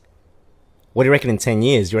 What do you reckon in 10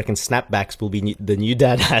 years? You reckon snapbacks will be the new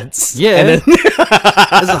dad hats? Yeah. And then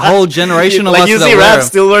there's a whole generation of us you see Rap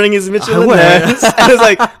still wearing his Michelin Ness. And it's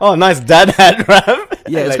like, oh, nice dad hat, Rap.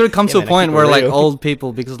 Yeah, it's going to come to a point where like old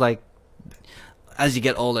people, because like as you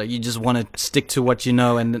get older, you just want to stick to what you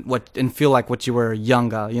know and feel like what you were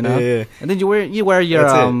younger, you know? Yeah. And then you wear your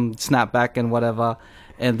snapback and whatever.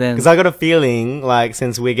 And then, because I got a feeling like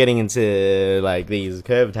since we're getting into like these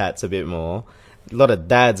curved hats a bit more, a lot of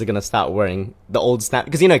dads are gonna start wearing the old snap,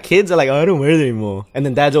 because you know kids are like, oh, I don't wear it anymore, and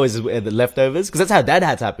then dads always wear the leftovers because that's how dad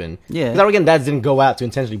hats happen. Yeah, because I reckon dads didn't go out to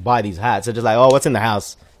intentionally buy these hats. They're just like, oh, what's in the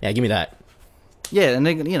house? Yeah, give me that. Yeah, and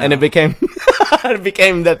they, you know, and it became it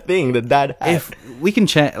became that thing, the dad hat. If we can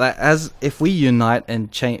change, like, if we unite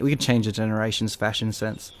and change, we can change a generation's fashion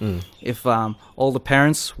sense. If all the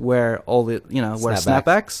parents wear all the, you know, wear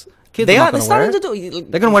snapbacks, kids they're starting to do.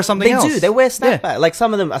 They're gonna wear something else. They do. They wear snapback. Like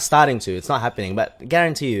some of them are starting to. It's not happening, but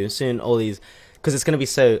guarantee you soon all these. Because it's going to be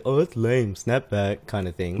so, it's lame, snapback kind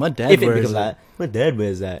of thing. My dad wears that. My dad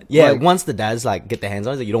wears that. Yeah, like, once the dads, like, get their hands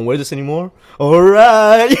on it, like, you don't wear this anymore? All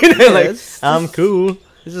right. You know, like, I'm cool.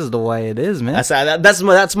 This is the way it is, man.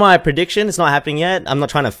 That's my prediction. It's not happening yet. I'm not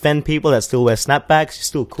trying to offend people that still wear snapbacks. You're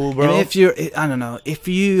still cool, bro. And if you're, I don't know, if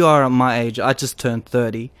you are my age, I just turned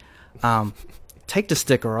 30, take the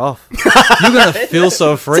sticker off. You're going to feel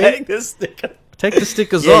so free. Take the sticker. Take the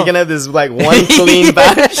stickers off. You're gonna have this like one clean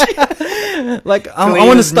badge. Like I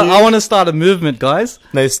want to start a movement, guys.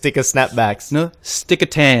 No sticker snapbacks. No sticker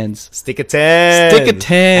tans. Sticker tan. Sticker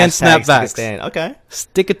tan snapbacks. Sticker tan. Okay.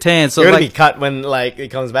 Sticker tan. So you're gonna be cut when like it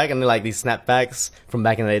comes back, and then like these snapbacks from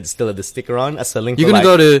back in the day still have the sticker on. That's the link. You're gonna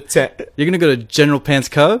go to General Pants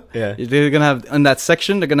Co. Yeah. They're gonna have in that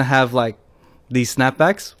section. They're gonna have like these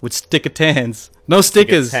snapbacks with sticker tans. No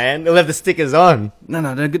stickers. They'll have the stickers on.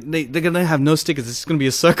 No, they're gonna have no stickers. It's gonna be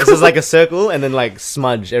a circle. This is like a circle and then like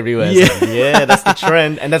smudge everywhere. Yeah, so, yeah, that's the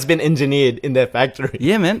trend, and that's been engineered in their factory.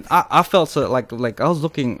 Yeah, man. I felt so like I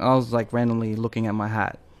was like randomly looking at my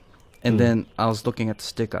hat, and then I was looking at the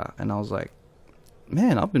sticker, and I was like,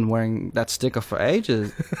 man, I've been wearing that sticker for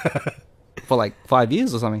ages, for like 5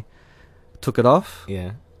 years or something. Took it off.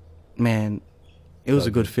 Yeah, man, it was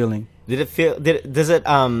a good feeling. Has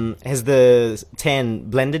the tan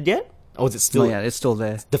blended yet? Or is it still? No, yeah, it's still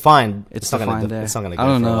there. Defined. It's defined there. It's not going to go I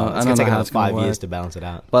don't know. It's going to take another 5 years to balance it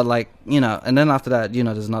out. But like, you know, and then after that, you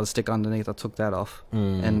know, there's another sticker underneath. I took that off.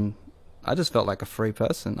 And I just felt like a free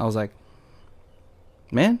person. I was like,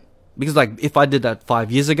 man, because like if I did that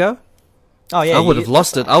 5 years ago, oh yeah, I would have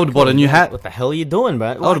lost it. I would have bought a new hat. What the hell are you doing, bro?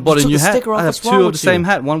 I would have bought a new hat. I have two of the same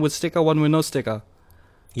hat. One with sticker, one with no sticker.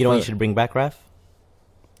 You know what you should bring back, Raf?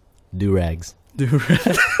 Do-rags.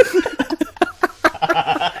 Do-rags.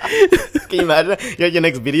 Can you imagine? Your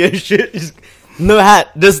next video shoot? Just, no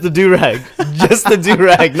hat, just the do-rag. Just the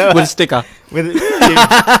do-rag. No with hat. A sticker.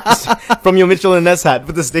 From your Mitchell and Ness hat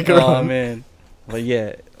with the sticker on. Oh, man. But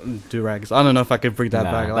yeah, do-rags. I don't know if I could bring that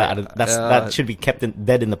back. Like, that should be kept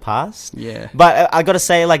dead in the past. Yeah. But I got to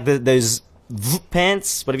say, like, those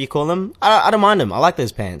pants, whatever you call them, I don't mind them. I like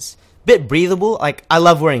those pants. Bit breathable. Like, I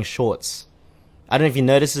love wearing shorts. I don't know if you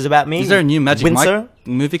noticed this about me. Is there a new Magic Mike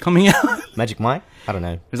movie coming out? Magic Mike? I don't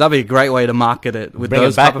know. Because that'd be a great way to market it with Bring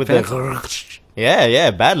those it back type of with pants.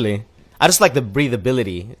 Yeah, badly. I just like the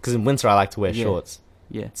breathability because in winter I like to wear shorts.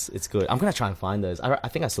 Yeah, it's good. I'm gonna try and find those. I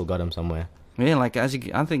think I still got them somewhere. Yeah, like I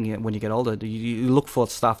think when you get older, you look for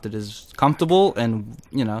stuff that is comfortable and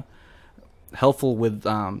you know helpful with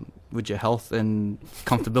your health and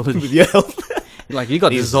comfortability. With your health. Like you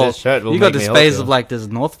got this phase of like this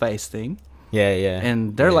North Face thing. Yeah.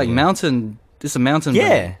 And they're like mountain. It's a mountain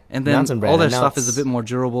brand. And then all their stuff is a bit more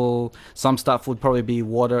durable. Some stuff would probably be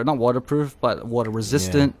not waterproof, but water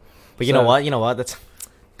resistant. Yeah. But you know what? That's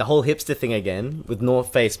the whole hipster thing again with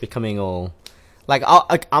North Face becoming all like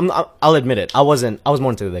I'll admit it. I was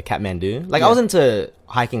more into the Kathmandu. Like I was into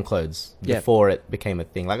hiking clothes before it became a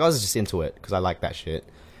thing. Like I was just into it because I like that shit.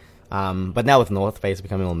 But now with North Face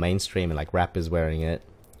becoming all mainstream and like rappers wearing it,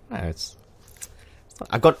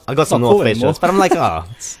 I got some North Face shirts, but I'm like,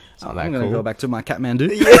 it's not that I'm gonna go back to my Kathmandu.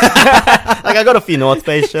 Like I got a few North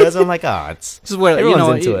Face shirts. I'm like, it's just wear.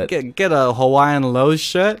 Everyone's into it. Get a Hawaiian Lowe's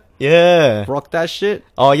shirt. Yeah, rock that shit.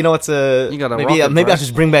 Oh, you know what's maybe I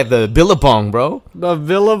should bring back the Billabong, bro. The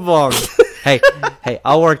Billabong. hey,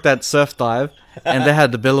 I worked at Surf Dive. And they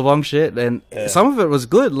had the Billabong shit, and some of it was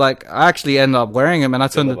good. like I actually ended up wearing them, and I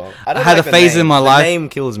had a phase in my life. The name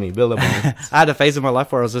kills me, Billabong. I had a phase in my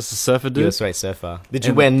life where I was just a surfer dude. You're a straight surfer. Did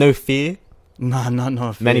you wear No Fear? No, not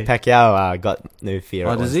No Fear. Manny Pacquiao got No Fear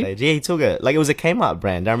at one stage. Yeah, he took it. Like it was a Kmart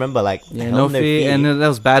brand. I remember No Fear, and there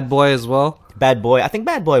was Bad Boy as well. Bad Boy. I think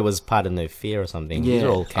Bad Boy was part of No Fear or something. Yeah, these are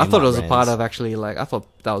all Kmart I thought it was brands. a part of actually. Like I thought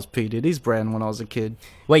that was P Diddy's brand when I was a kid.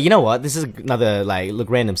 Wait, you know what? This is another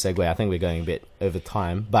random segue. I think we're going a bit over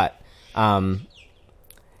time, but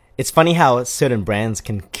it's funny how certain brands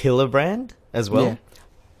can kill a brand as well. Yeah.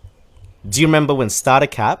 Do you remember when starter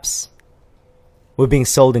caps were being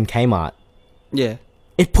sold in Kmart? Yeah.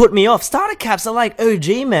 It put me off. Starter caps are like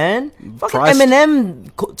OG, man. Fucking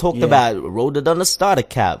Eminem talked about rolled it on a starter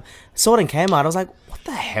cap. Saw it in Kmart. I was like, what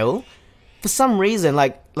the hell? For some reason,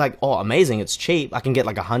 amazing, it's cheap. I can get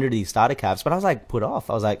like 100 of these starter caps. But I was like, put off.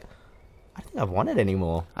 I was like, I don't think I want it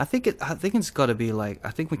anymore. I think it's got to be like,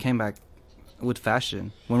 I think we came back with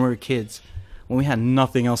fashion when we were kids. when we had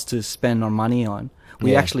nothing else to spend our money on,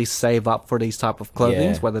 we actually save up for these type of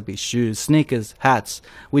clothing, whether it be shoes, sneakers, hats.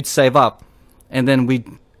 We'd save up, and then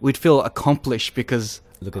we'd feel accomplished because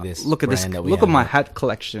look at this. Look at my hat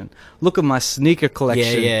collection. Look at my sneaker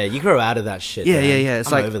collection. Yeah. You grow out of that shit. Yeah. Man.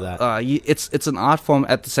 It's I'm over that. It's an art form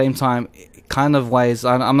at the same time. Kind of ways.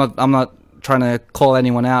 I'm not trying to call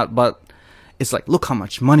anyone out, but it's like, look how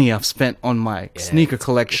much money I've spent on my sneaker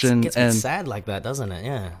collection. It gets a bit sad like that, doesn't it?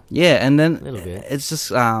 Yeah. Yeah, and then a little bit. It's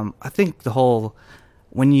just I think the whole,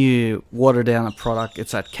 when you water down a product,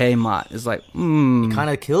 it's at Kmart. It's like, it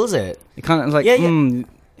kind of kills it. It kind of like,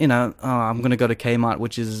 you know, I'm gonna go to Kmart,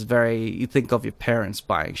 which is you think of your parents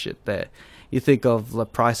buying shit there. You think of the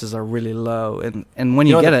prices are really low, and when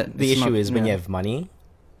you get it, the issue is when you have money,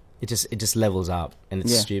 it just levels up, and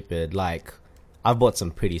it's stupid. Like, I've bought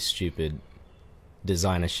some pretty stupid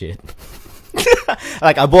designer shit.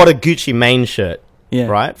 Like, I bought a Gucci Mane shirt,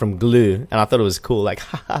 right, from Glue, and I thought it was cool. Like,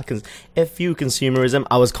 because F you consumerism.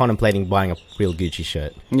 I was contemplating buying a real Gucci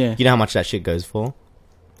shirt. Yeah, you know how much that shit goes for?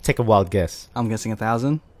 Take a wild guess. I'm guessing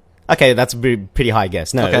 1,000. Okay, that's a pretty high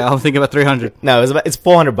guess. No, okay, I'll think about 300. No, it's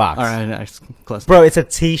 $400. All right, nice, close. Bro, it's a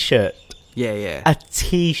T-shirt. Yeah. A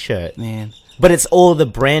T-shirt, man. But it's all the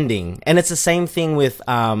branding, and it's the same thing with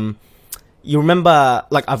you remember,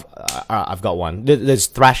 like, I've got one. There's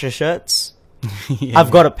Thrasher shirts. I've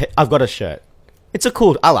got a shirt. It's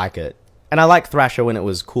I like it, and I like Thrasher when it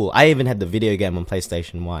was cool. I even had the video game on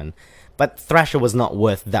PlayStation 1, but Thrasher was not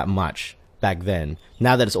worth that much back then.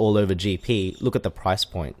 Now that it's all over GP, look at the price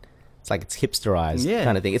point. It's like it's hipsterized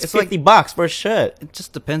kind of thing. It's $50 for a shirt. It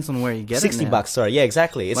just depends on where you get it. $60, sorry. Yeah,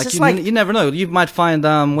 exactly. It's like just like you never know. You might find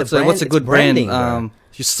what's a good brand?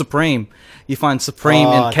 Supreme. You find Supreme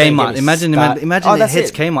in Kmart. Imagine it hits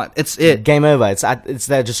Kmart. It's it. Game over. It's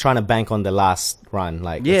they're just trying to bank on the last run.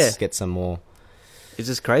 Like, let's get some more. It's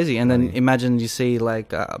just crazy. And then imagine you see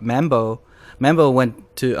like Mambo. Mambo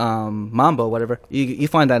went to Mambo, whatever. You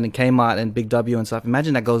find that in Kmart and Big W and stuff.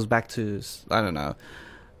 Imagine that goes back to, I don't know,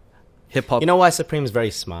 hip hop. You know why Supreme's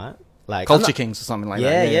very smart? Like Culture Kings or something like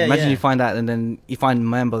that. Yeah. Imagine you find that, and then you find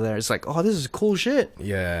Mambo there. It's like, oh, this is cool shit.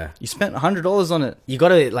 Yeah. You spent $100 on it. You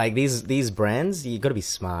gotta, like, these brands, you gotta be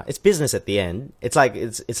smart. It's business at the end. It's like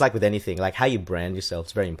with anything. Like, how you brand yourself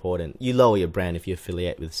is very important. You lower your brand if you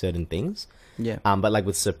affiliate with certain things. Yeah. But like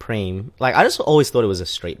with Supreme, like, I just always thought it was a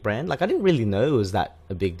street brand. Like, I didn't really know it was that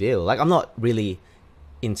a big deal. Like, I'm not really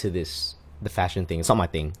into the fashion thing. It's not my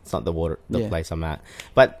thing. It's not the place I'm at.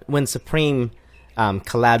 But when Supreme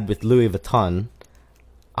collabed with Louis Vuitton,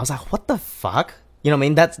 I was like, what the fuck? You know what I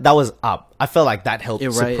mean? That was up. I felt like that helped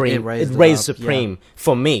Supreme. It raised Supreme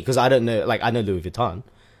for me, because I don't know, like, I know Louis Vuitton.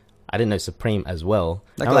 I didn't know Supreme as well.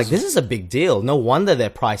 I'm like, this is a big deal. No wonder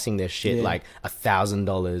they're pricing their shit like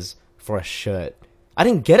 $1,000 for a shirt. I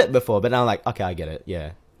didn't get it before, but now I'm like, okay, I get it.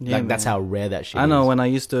 Yeah, like, that's how rare that shit is. I know when I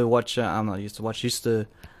used to watch, used to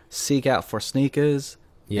seek out for sneakers.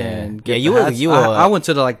 Yeah, and you were. I went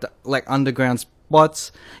to the like underground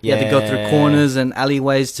spots. You had to go through corners and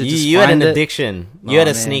alleyways to just you find had an it. addiction. You had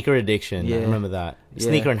a sneaker addiction. Yeah. I remember that.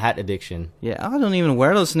 Sneaker and hat addiction. Yeah, I don't even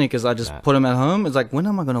wear those sneakers. I just put them at home. It's like, when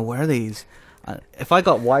am I going to wear these? If I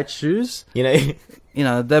got white shoes,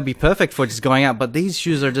 they'd be perfect for just going out. But these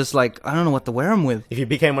shoes are just like, I don't know what to wear them with. If you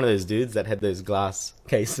became one of those dudes that had those glass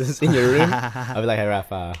cases in your room, I'd be like, hey,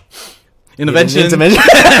 Raph, intervention.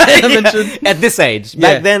 At this age,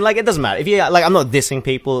 back then, like, it doesn't matter. If you like, I'm not dissing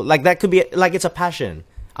people. Like, that could be like, it's a passion.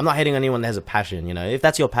 I'm not hating anyone that has a passion. If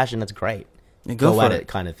that's your passion, that's great. Go at it,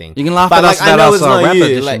 kind of thing. You can laugh at us about our rap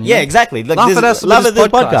edition. Like, yeah, exactly. Like, laugh at us love at this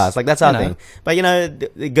podcast. Like, that's our thing. But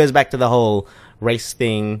it goes back to the whole race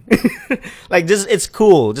thing. Like, just, it's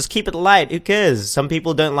cool. Just keep it light. Who cares? Some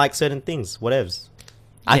people don't like certain things. Whatevs.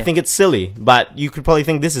 I think it's silly, but you could probably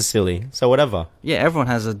think this is silly. So whatever. Yeah, everyone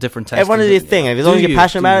has a different taste. Everyone has their thing. As long as you're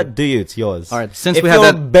passionate about it, do you? It's yours. All right. If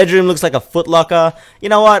your bedroom looks like a Foot Locker, you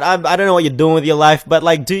know what? I don't know what you're doing with your life, but,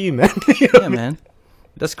 like, do you, man? Yeah, man.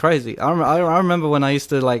 That's crazy. I remember when I used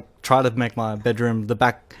to, like, try to make my bedroom the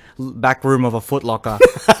back room of a Foot Locker.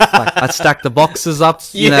 Like, I'd stack the boxes up,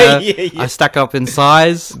 I stack up in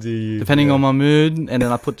size, depending on my mood, and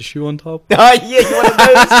then I put the shoe on top. Oh, yeah, you one of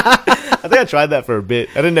those? I think I tried that for a bit.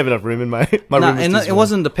 I didn't have enough room in my room. And it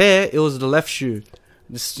wasn't the pair, it was the left shoe.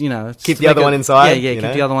 Just, keep the other one inside. Yeah,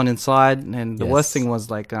 keep the other one inside. And the worst thing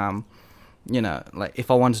was, like, like,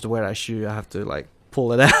 if I wanted to wear that shoe, I have to, like,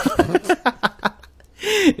 pull it out.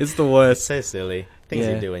 It's the worst. It's so silly. Things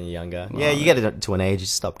you do when you're younger. Yeah, you get it to an age, you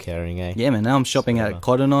stop caring, eh? Yeah, man. Now I'm shopping at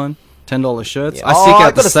Cotton On. $10 shirts. Yeah. I seek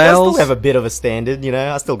out the I sales. still have a bit of a standard, you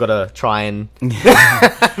know. I still gotta try and.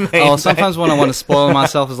 Sometimes when I want to spoil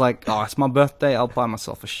myself, it's like, oh, it's my birthday. I'll buy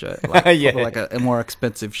myself a shirt, like, like a more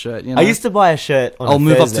expensive shirt. You know? I used to buy a shirt. I'll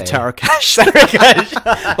move up to Tara Cash,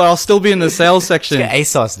 but I'll still be in the sales section. Yeah,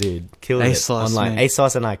 ASOS, dude, killed ASOS, it online. man.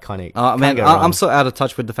 ASOS and Iconic. Man, I'm so out of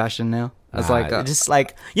touch with the fashion now. It's just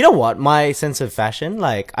like, you know what, my sense of fashion,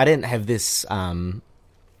 like I didn't have this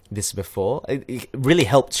this before. It really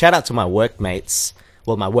helped. Shout out to my workmates.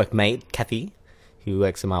 Well, my workmate Kathy, who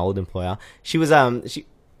works at my old employer. She was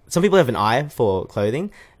some people have an eye for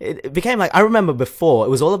clothing. It became like, I remember before it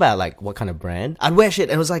was all about like what kind of brand. I'd wear shit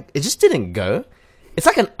and it was like, it just didn't go. It's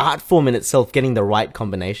like an art form in itself, getting the right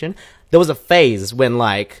combination. There was a phase when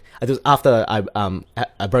like, it was after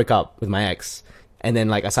I broke up with my ex, and then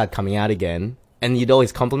like I started coming out again, and you'd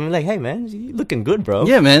always compliment me like, "Hey man, you looking good, bro."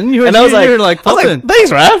 Yeah, man. I was like,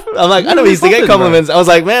 "Thanks, Raph." I'm like, I know we used to get compliments. Bro. I was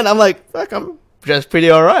like, man, fuck, I'm dressed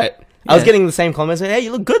pretty alright. Yeah. I was getting the same comments. Hey,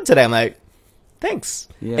 you look good today. I'm like, thanks.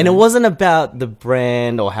 Yeah. And it wasn't about the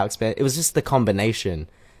brand or how expensive. It was just the combination.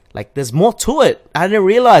 Like, there's more to it. I didn't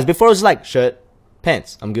realize. Before it was like, shirt,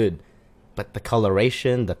 pants, I'm good. But the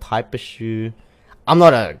coloration, the type of shoe, I'm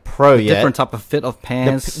not a pro yet. Different type of fit of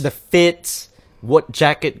pants. The fit, what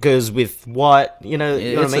jacket goes with what, you know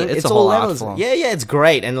what I mean? It's all levels. Yeah, it's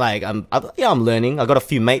great. And like, I'm learning. I got a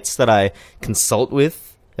few mates that I consult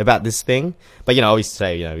with about this thing. But, you know, I always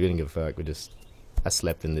say, you know, we didn't give a fuck. I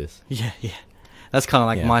slept in this. Yeah. That's kind of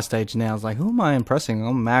like my stage now. It's like, who am I impressing?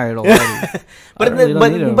 I'm married already. but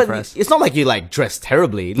it's not like you like dress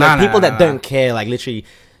terribly. Like people that don't care, like literally,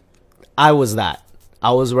 I was that.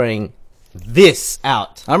 I was wearing this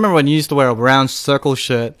out. I remember when you used to wear a round circle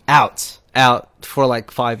shirt out for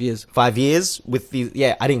like 5 years. 5 years with these.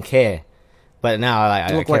 Yeah, I didn't care. But now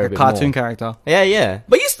I look care like a cartoon character. Yeah.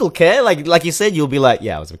 But you still care. Like you said, you'll be like,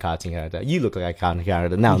 yeah, I was a cartoon character. You look like a cartoon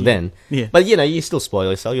character now and then. Yeah. But, you know, you still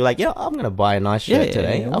spoil yourself. You're like, yeah, I'm going to buy a nice shirt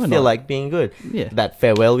today. I feel like being good. Yeah. That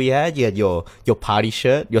farewell we had, you had your party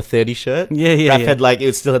shirt, your 30 shirt. Yeah. Raph had like,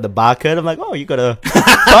 it still had the barcode. I'm like, oh, you got a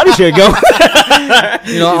party shirt going.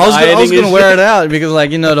 You know, I was going to wear it out because,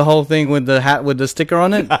 like, you know, the whole thing with the hat with the sticker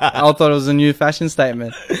on it, I thought it was a new fashion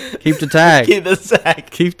statement. Keep the tag. Keep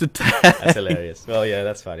the tag. That's hilarious. Well, yeah,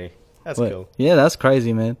 that's funny. That's cool. Yeah, that's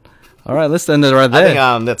crazy, man. All right, let's end it right there.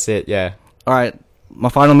 I think that's it. Yeah. All right, my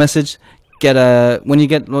final message: when you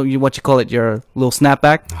get what you call it, your little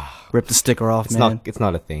snapback, rip the sticker off, man. It's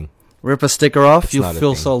not a thing. Rip a sticker off, you'll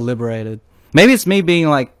feel so liberated. Maybe it's me being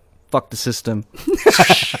like, fuck the system.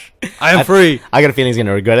 I am free. I got a feeling he's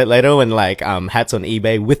gonna regret it later when like hats on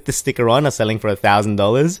eBay with the sticker on are selling for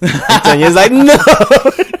 $1,000. 10 years like no.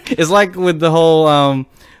 It's like with the whole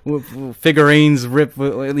figurines rip, you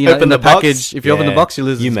know, in the package. If you open the box, you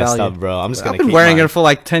lose its value. You messed up, bro. I've been wearing it for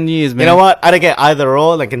like 10 years, man. You know what? I don't get either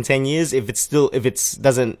or. Like in 10 years, if the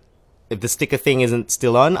sticker thing isn't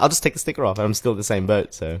still on, I'll just take the sticker off, and I'm still in the same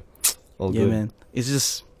boat. So all good. Man. It's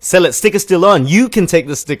just sell it. Sticker still on. You can take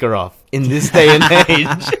the sticker off in this day and age.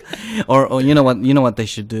 or you know what they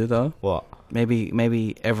should do though? What?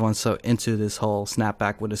 Maybe everyone's so into this whole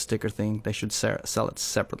snapback with a sticker thing, they should sell it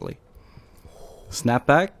separately.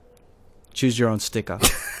 Snapback, choose your own sticker.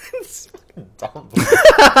 Dumb.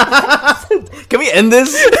 Can we end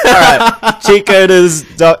this? All right. Cheat coders.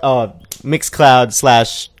 Mixcloud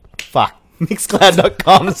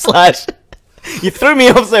Mixcloud.com/ You threw me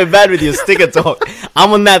off so bad with your sticker talk.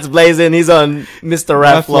 I'm on That's Blazing. He's on Mr.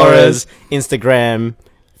 Raph Flores, Instagram,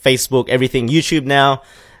 Facebook, everything. YouTube now.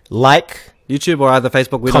 YouTube or either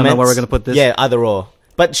Facebook. We don't know where we're going to put this. Yeah, either or.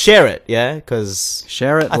 But share it, yeah? Because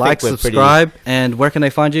share it, subscribe. And where can they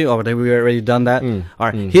find you? Oh, we already done that. All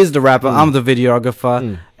right, here's the rapper. I'm the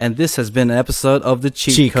videographer. And this has been an episode of the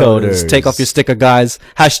Cheat Coders. Take off your sticker, guys.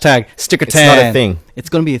 Hashtag sticker tan. It's not a thing. It's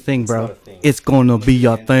going to be a thing, bro. It's going to be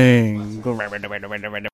a thing.